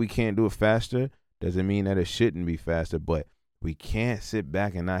mean that we can't do it faster. Doesn't mean that it shouldn't be faster, but we can't sit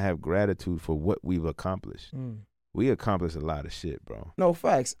back and not have gratitude for what we've accomplished. We accomplished a lot of shit, bro. No,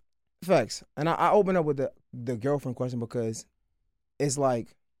 facts. And I open up with the girlfriend question because it's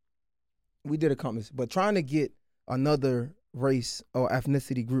like we did accomplish, but trying to get another race or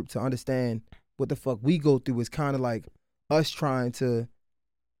ethnicity group to understand what the fuck we go through is kind of like us trying to,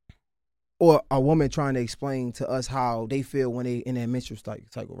 or a woman trying to explain to us how they feel when they in their menstrual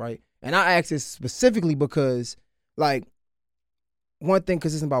cycle, right? And I ask this specifically because, like, one thing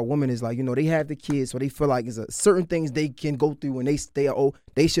consistent about women is like, they have the kids, so they feel like there's certain things they can go through and they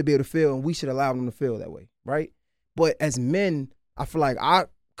should be able to feel, and we should allow them to feel that way, right? But as men, I feel like I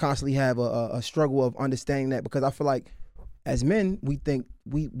constantly have a struggle of understanding that because I feel like as men, we think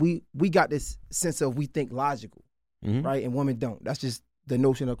we got this sense of we think logical, right? And women don't. That's just the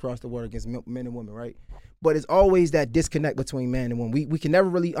notion across the world against men and women, right? But it's always that disconnect between man and woman. We can never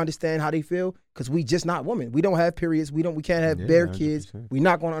really understand how they feel because we just not women. We don't have periods. We can't have bare kids. We're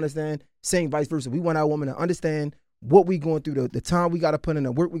not going to understand. Same vice versa. We want our woman to understand what we going through, the time we got to put in,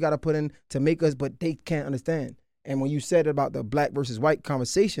 the work we got to put in to make us, but they can't understand. And when you said about the black versus white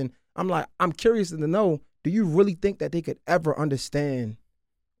conversation, I'm like, I'm curious to know, do you really think that they could ever understand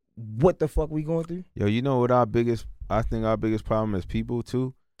what the fuck we going through? Yo, you know what I think our biggest problem is people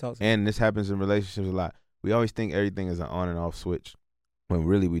too, and this happens in relationships a lot. We always think everything is an on and off switch, when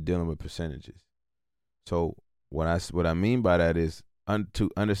really we're dealing with percentages. So what I mean by that is to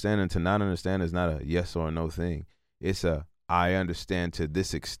understand and to not understand is not a yes or no thing. It's a I understand to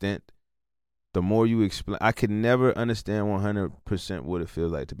this extent. The more you explain, I could never understand 100% what it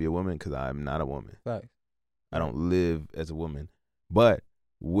feels like to be a woman because I'm not a woman. Right. I don't live as a woman. But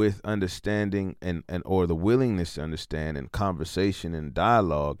with understanding and or the willingness to understand and conversation and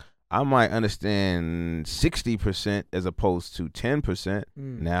dialogue, I might understand 60% as opposed to 10%.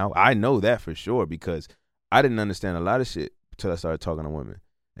 Now, I know that for sure because I didn't understand a lot of shit until I started talking to women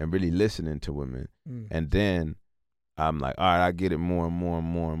and really listening to women. And then I'm like, all right, I get it more and more and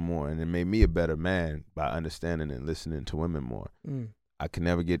more and more. And it made me a better man by understanding and listening to women more. I can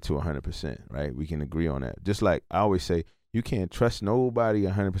never get to 100%, right? We can agree on that. Just like I always say, you can't trust nobody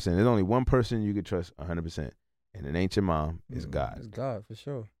 100%. There's only one person you can trust 100%. And it ain't your mom, it's God. It's God, for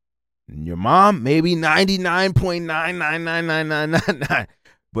sure. And your mom, maybe 99.9999999,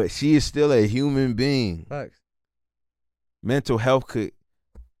 but she is still a human being. Facts. Mental health could,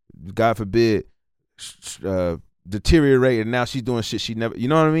 God forbid, deteriorate, and now she's doing shit she never. You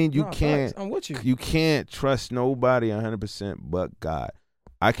know what I mean? You can't. I'm with you. You can't trust nobody 100%, but God.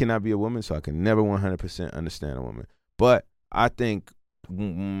 I cannot be a woman, so I can never 100% understand a woman. But I think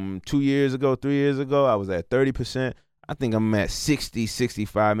 2 years ago, 3 years ago, I was at 30%. I think I'm at 60,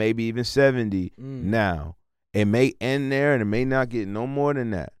 65, maybe even 70 now. It may end there, and it may not get no more than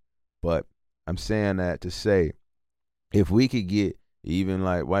that. But I'm saying that to say, if we could get even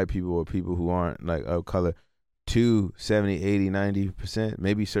like white people or people who aren't like of color to 70, 80, 90%,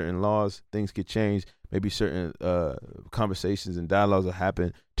 maybe certain laws, things could change. Maybe certain conversations and dialogues will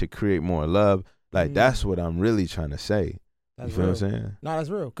happen to create more love. Like, that's what I'm really trying to say. That's you feel real. what I'm saying? No, that's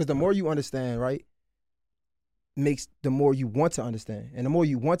real. Because the more you understand, right, makes the more you want to understand. And the more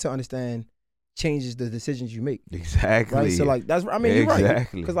you want to understand changes the decisions you make. Exactly. Right? So, like, that's, I mean, you're right.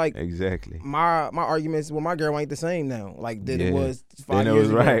 Because, like, my arguments with my girl ain't the same now. Like, that it was 5 years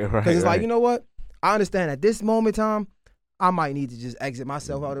ago. Right. Because it's like, you know what? I understand at this moment in time, I might need to just exit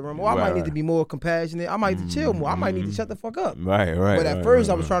myself out of the room. Or I might need to be more compassionate. I might need to chill more. I might need to shut the fuck up. Right. But at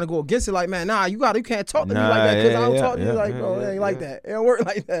first, I was trying to go against it. Like, man, nah, you can't talk to me like that because I don't talk to you like, bro, it ain't like that. It don't work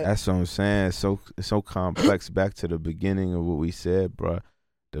like that. That's what I'm saying. It's so complex. Back to the beginning of what we said, bro.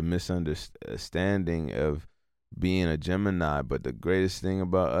 The misunderstanding of being a Gemini. But the greatest thing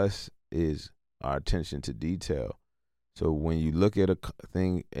about us is our attention to detail. So when you look at a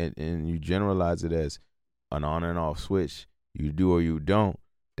thing and you generalize it as an on and off switch, you do or you don't,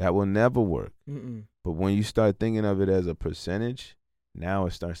 that will never work. But when you start thinking of it as a percentage, now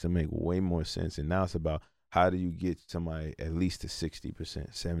it starts to make way more sense. And now it's about how do you get somebody at least to 60%,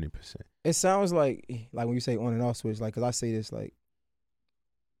 70%. It sounds like when you say on and off switch, like, because I say this, like,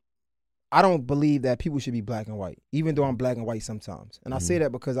 I don't believe that people should be black and white, even though I'm black and white sometimes. And I say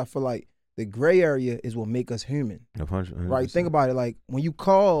that because I feel like the gray area is what make us human. 100%. Right? Think about it. Like, when you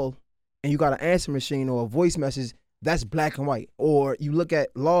call and you got an answer machine or a voice message, that's black and white. Or you look at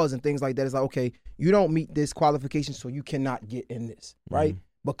laws and things like that. It's like, okay, you don't meet this qualification, so you cannot get in this, right?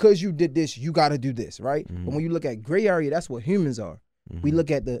 Because you did this, you got to do this, right? But when you look at gray area, that's what humans are. We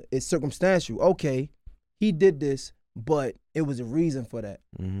look at it's circumstantial. Okay, he did this, but it was a reason for that.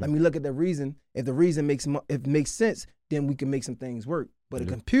 Let me look at the reason. If the reason makes sense, then we can make some things work. But a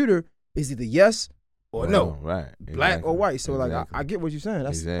computer is either yes or no, right? Black or white. So like, I get what you're saying.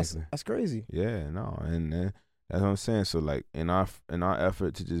 That's crazy. Yeah, no, and that's what I'm saying. So like, in our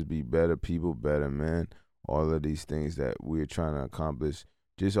effort to just be better people, better men, all of these things that we're trying to accomplish,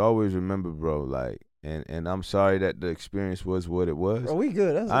 just always remember, bro. Like, and I'm sorry that the experience was what it was. Bro, we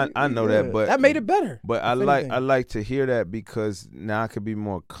good. I know that, but that made it better. But I like to hear that because now I could be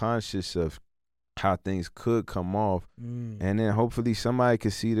more conscious of how things could come off, and then hopefully somebody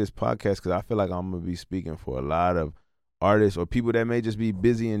could see this podcast, because I feel like I'm gonna be speaking for a lot of artists or people that may just be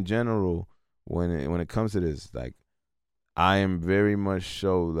busy in general when it comes to this. Like, I am very much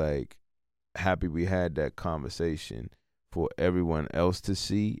so like happy we had that conversation for everyone else to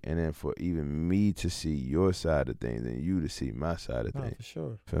see, and then for even me to see your side of things and you to see my side of things. For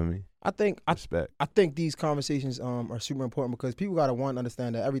sure. Feel me? Respect. I think these conversations are super important because people gotta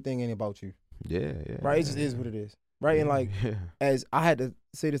understand that everything ain't about you. Yeah. Right? It just is what it is. Right? And like, as I had to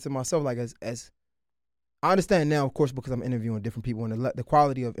say this to myself, like as I understand now, of course, because I'm interviewing different people, and the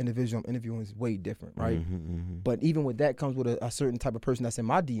quality of individual I'm interviewing is way different, right? But even with that comes with a certain type of person that's in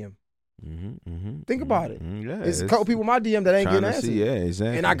my DM. Think about it. Yeah, it's a couple people in my DM that ain't getting answers. Yeah,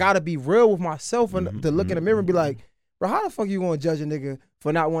 exactly. And I gotta be real with myself and to look in the mirror and be like, bro, how the fuck you gonna judge a nigga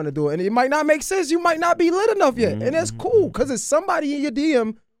for not wanting to do it? And it might not make sense. You might not be lit enough yet, and that's cool because there's somebody in your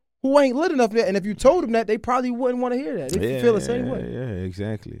DM who ain't lit enough yet. And if you told them that, they probably wouldn't want to hear that. If you feel the same way. Yeah,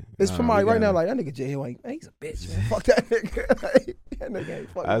 exactly. It's somebody right now like, that nigga J Hill he's a bitch, man. Fuck that nigga. That nigga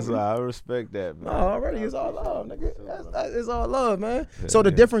ain't fucking. That's why I respect that, man. No, already it's all love, nigga. It's all love, man. So the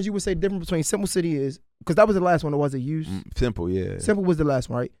difference, you would say, difference between Simple City is, because that was the last one that wasn't used. Simple, yeah. Simple was the last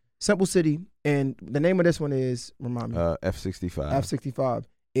one, right? Simple City, and the name of this one is, remind me. F65. F65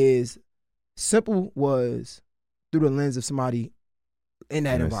 is, Simple was through the lens of somebody in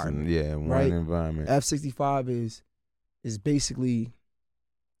that environment. Yeah, one right? environment. F65 is basically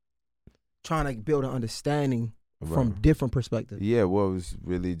trying to build an understanding from different perspectives. Yeah, well, it was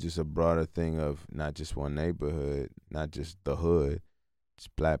really just a broader thing of not just one neighborhood, not just the hood,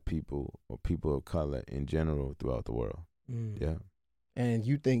 just black people or people of color in general throughout the world. Yeah. And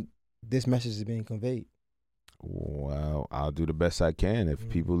you think this message is being conveyed? Well, I'll do the best I can. If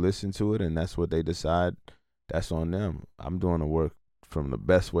people listen to it and that's what they decide, that's on them. I'm doing the work from the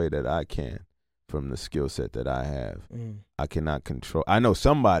best way that I can, from the skill set that I have. I cannot control. I know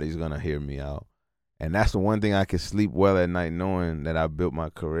somebody's going to hear me out. And that's the one thing I can sleep well at night, knowing that I built my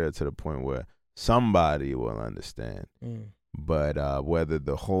career to the point where somebody will understand. But whether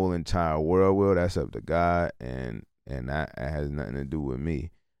the whole entire world will, that's up to God, and that has nothing to do with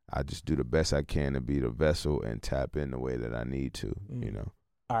me. I just do the best I can to be the vessel and tap in the way that I need to, you know.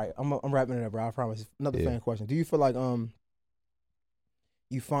 All right, I'm wrapping it up, bro. I promise. Another fan question. Do you feel like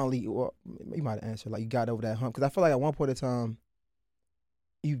you finally, or you might have answered, like you got over that hump? Because I feel like at one point in time,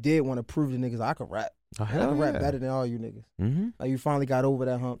 you did want to prove to niggas I could rap. I can rap better than all you niggas. Like you finally got over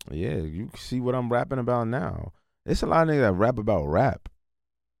that hump. Yeah, you can see what I'm rapping about now. It's a lot of niggas that rap about rap.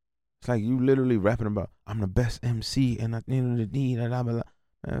 It's like you literally rapping about, I'm the best MC and at the end of the day,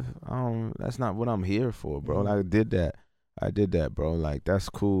 that's not what I'm here for, bro. Like, I did that, bro. Like, that's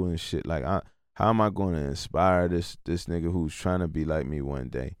cool and shit. Like, how am I going to inspire this nigga who's trying to be like me one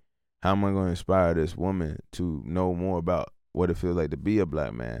day? How am I going to inspire this woman to know more about what it feels like to be a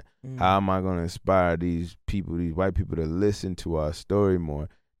black man? How am I going to inspire these people, these white people, to listen to our story more?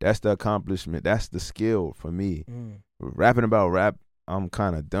 That's the accomplishment. That's the skill for me. Rapping about rap, I'm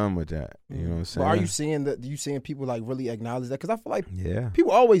kind of done with that. You know what I'm saying? But are you seeing people like really acknowledge that? Because I feel like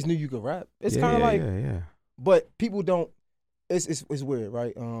people always knew you could rap. It's kind of like, but people don't. It's weird,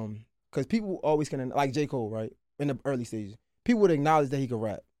 right? Because people always can, like J. Cole, right? In the early stages, people would acknowledge that he could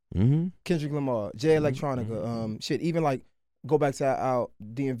rap. Kendrick Lamar, Jay Electronica, shit. Even like go back to our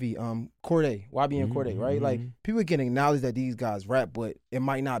DMV, Corday, YBN Corday, right? Like people can acknowledge that these guys rap, but it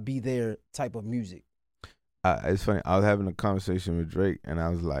might not be their type of music. It's funny. I was having a conversation with Drake, and I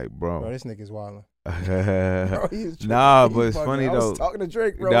was like, "Bro, this nigga's wildin'." Nah, but it's funny though. I was talking to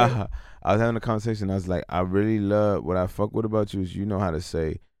Drake, bro. Nah, I was having a conversation. I was like, I really love what I fuck with about you is you know how to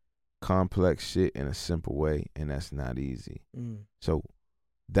say complex shit in a simple way, and that's not easy. So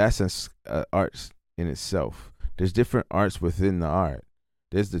that's an art in itself. There's different arts within the art.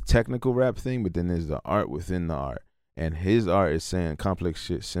 There's the technical rap thing, but then there's the art within the art. And his art is saying complex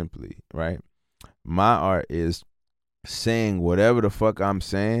shit simply, right? My art is saying whatever the fuck I'm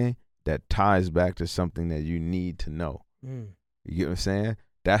saying that ties back to something that you need to know. You get what I'm saying?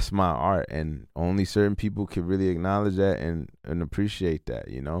 That's my art, and only certain people can really acknowledge that and appreciate that,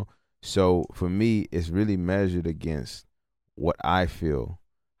 you know? So for me, it's really measured against what I feel.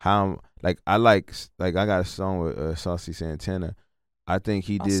 How, I got a song with Saucy Santana. I think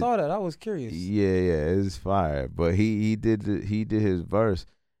he did. I saw that. I was curious. Yeah, it's fire. But he did his verse.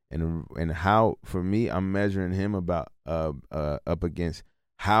 And how, for me, I'm measuring him about up against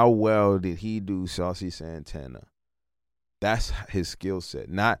how well did he do Saucy Santana. That's his skill set.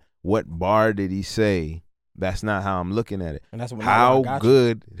 Not what bar did he say. That's not how I'm looking at it. And that's how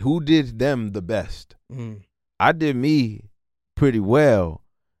good, who did them the best. I did me pretty well.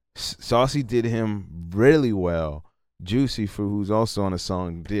 Saucy did him really well. Juicy, who's also on the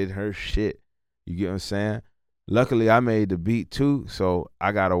song, did her shit. You get what I'm saying? Luckily, I made the beat too, so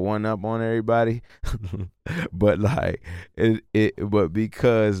I got a one-up on everybody. But but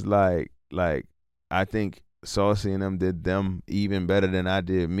because I think Saucy and them did them even better than I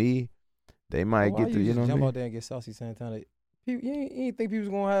did me, they might get to, you know what I mean? Jump out there and get Saucy Santana. You ain't think people was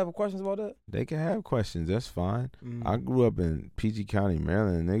gonna have questions about that? They can have questions. That's fine. I grew up in PG County,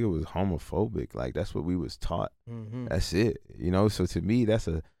 Maryland. Nigga was homophobic. Like, that's what we was taught. That's it. You know. So to me, that's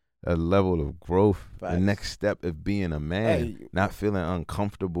a level of growth. Facts. The next step of being a man, not feeling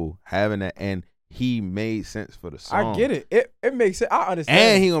uncomfortable, having that, and he made sense for the song. I get it. It makes sense. I understand.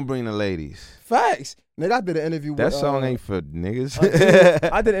 And he gonna bring the ladies. Facts. Nigga, I did an interview with... That song ain't for niggas.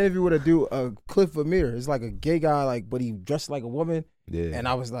 I did an interview with a dude, Cliff Vermeer. It's like a gay guy, like, but he dressed like a woman. Yeah. And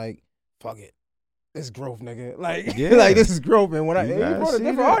I was like, fuck it. This growth, nigga. Like, Yeah. like this is growth. And when he gotta brought a see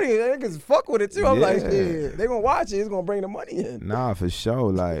different that. audience, niggas fuck with it too. I'm like, Yeah. yeah, they gonna watch it. It's gonna bring the money in. Nah, for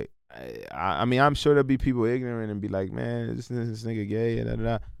sure. Like, I mean, I'm sure there'll be people ignorant and be like, man, this nigga gay and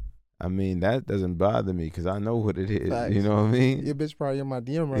da. I mean, that doesn't bother me because I know what it is. Facts. You know what I mean? Your bitch probably in my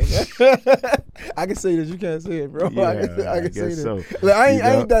DM right now. I can say this. You can't say it, bro. Yeah, I can say guess this. so. Like,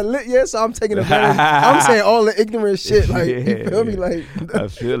 I ain't that lit yet, so I'm taking advantage. I'm saying all the ignorant shit. Like, you feel me? Like, I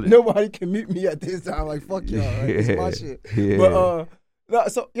feel it. nobody can mute me at this time. Like, fuck y'all. Right? It's my shit. Yeah. But no,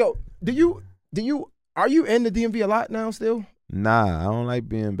 so yo, are you in the DMV a lot now still? Nah, I don't like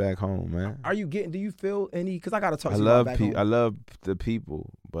being back home, man. Do you feel any? Because I gotta talk I to you love about back home. I love the people,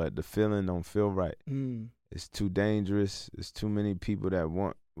 but the feeling don't feel right. Mm, It's too dangerous. It's too many people that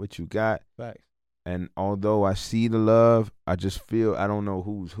want what you got. facts. And although I see the love, I just feel I don't know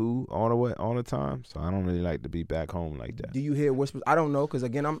who's who all the time. So I don't really like to be back home like that. Do you hear whispers? I don't know, because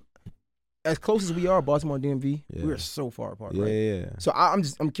again, I'm as close as we are, Baltimore DMV. Yeah. We're so far apart, Yeah, right? yeah. So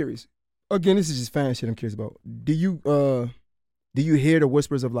I'm curious. Again, this is just fan shit I'm curious about. Do you hear the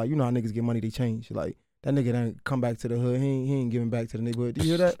whispers of, like, you know how niggas get money, they change? Like, that nigga done come back to the hood. He ain't giving back to the neighborhood. Do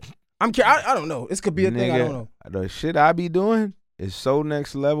you hear that? I'm curious. I don't know. This could be a thing. I don't know. The shit I be doing is so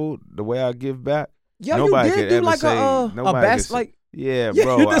next level. The way I give back. Yo, nobody you could did do ever like say, like, yeah, Yeah,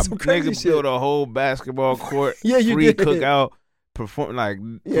 bro. you did some crazy Niggas shit. built a whole basketball court. Yeah, you free did. cookout. Perform like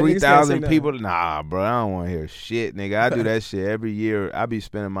Yeah, niggas can't say 3,000 nothing. people. Nah, bro, I don't want to hear shit, nigga. I do that shit every year. I be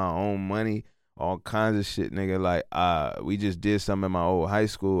spending my own money, all kinds of shit, nigga. Like, we just did something in my old high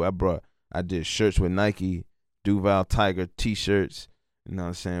school. I did shirts with Nike, Duval Tiger t-shirts. You know what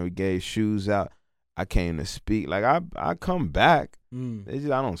I'm saying? We gave shoes out. I came to speak. Like, I come back. It's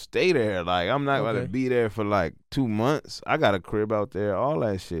just, I don't stay there. Like, I'm not about to be there for like 2 months. I got a crib out there, all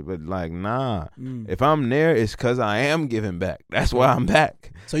that shit. But like, nah. If I'm there, it's because I am giving back. That's why I'm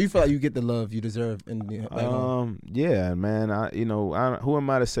back. So you feel like you get the love you deserve in Yeah, man. Who am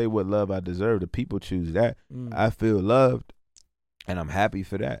I to say what love I deserve? The people choose that. I feel loved, and I'm happy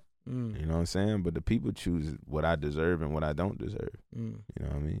for that. You know what I'm saying? But the people choose what I deserve and what I don't deserve. You know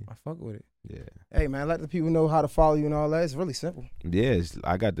what I mean? I fuck with it. Yeah. Hey, man, let the people know how to follow you and all that. It's really simple. Yeah,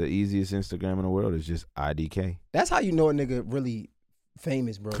 I got the easiest Instagram in the world. It's just IDK. That's how you know a nigga really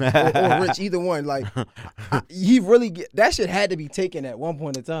famous, bro. or rich, either one. Like, he really that shit had to be taken at one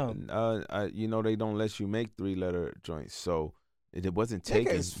point in time. You know, they don't let you make 3-letter joints, so it wasn't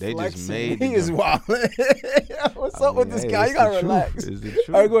taken. Nigga They flexing. just made. He is wild. What's up with this guy? You gotta relax. It's the truth.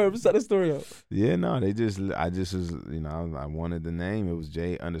 All right, go ahead. Set the story up. Yeah, no, I just was, I wanted the name. It was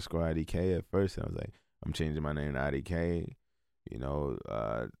J_IDK at first. I was like, I'm changing my name to IDK. You know,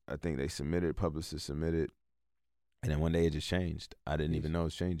 I think they publicists submitted, and then one day it just changed. I didn't even know it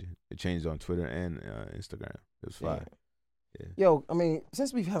was changing. It changed on Twitter and Instagram. It was fire. Yeah. Yo, I mean,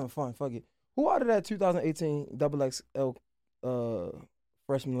 since we having fun, fuck it. Who out of that 2018 XXL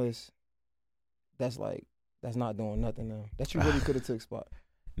freshman list that's not doing nothing now that you really could have took spot?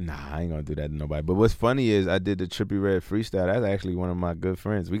 Nah, I ain't gonna do that to nobody. But what's funny is I did the Trippie Redd freestyle. That's actually one of my good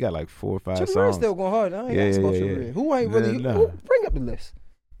friends. We got like 4 or 5 songs. Trippie Redd still going hard. I ain't got Trippie Redd. Who ain't really? Who, bring up the list.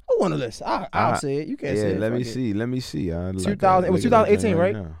 Who on the list? I'll say it. You can't say it. Let me see. Let me see. 2000. It was 2018,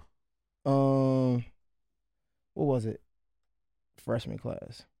 right? Now. What was it? Freshman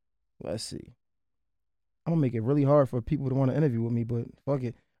class. Let's see. I'm gonna make it really hard for people to want to interview with me, but fuck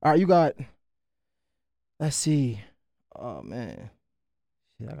it. All right, you got. Let's see. Oh man,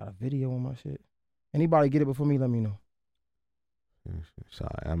 shit! I got a video on my shit. Anybody get it before me? Let me know. Sorry,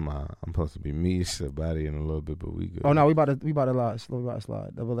 I'm supposed to be me, somebody in a little bit, but we good. Oh no, we about to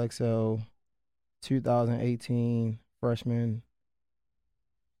slide. XXL, 2018 freshman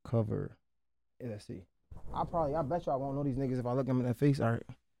cover. Yeah, let's see. I bet you I won't know these niggas if I look them in the face. All right.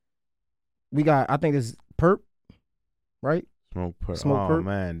 We got, I think this Perp, right? Smoke Perp. Perp.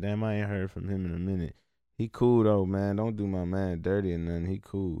 Man, damn, I ain't heard from him in a minute. He cool though, man. Don't do my man dirty and nothing. He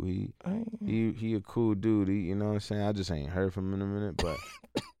cool. He a cool dude. You know what I'm saying? I just ain't heard from him in a minute, but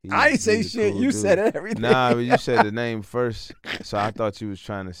I ain't say shit. Cool you dude. said everything. Nah, but you said the name first, so I thought you was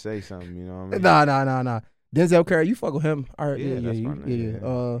trying to say something. You know what I mean? Nah. Denzel Curry, you fuck with him. All right, Yeah, that's my nigga,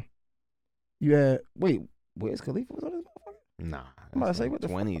 yeah. You had where's Khalifa was on this motherfucker? Nah, I'm about to say what the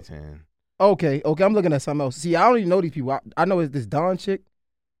 2010. Okay, I'm looking at something else. See, I don't even know these people. I know it's this Dawn chick.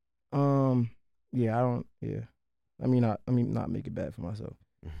 Yeah, I don't. Yeah, let me not make it bad for myself.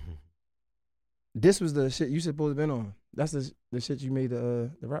 This was the shit you supposed to been on. That's the shit you made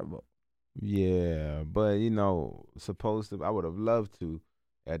the rap about. Yeah, but supposed to. I would have loved to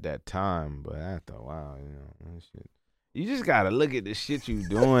at that time, but after a while, that shit. You just gotta look at the shit you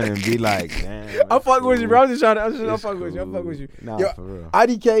doing and be like, damn. I'm fucking with you, bro. I'm just trying to. I'm It's fucking with you. I'm cool. fucking with you. Nah, Yo, for real.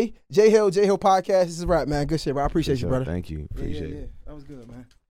 IDK, J Hill podcast. This is rap, man. Good shit, bro. I appreciate you, brother. Thank you. Appreciate it. That was good, man.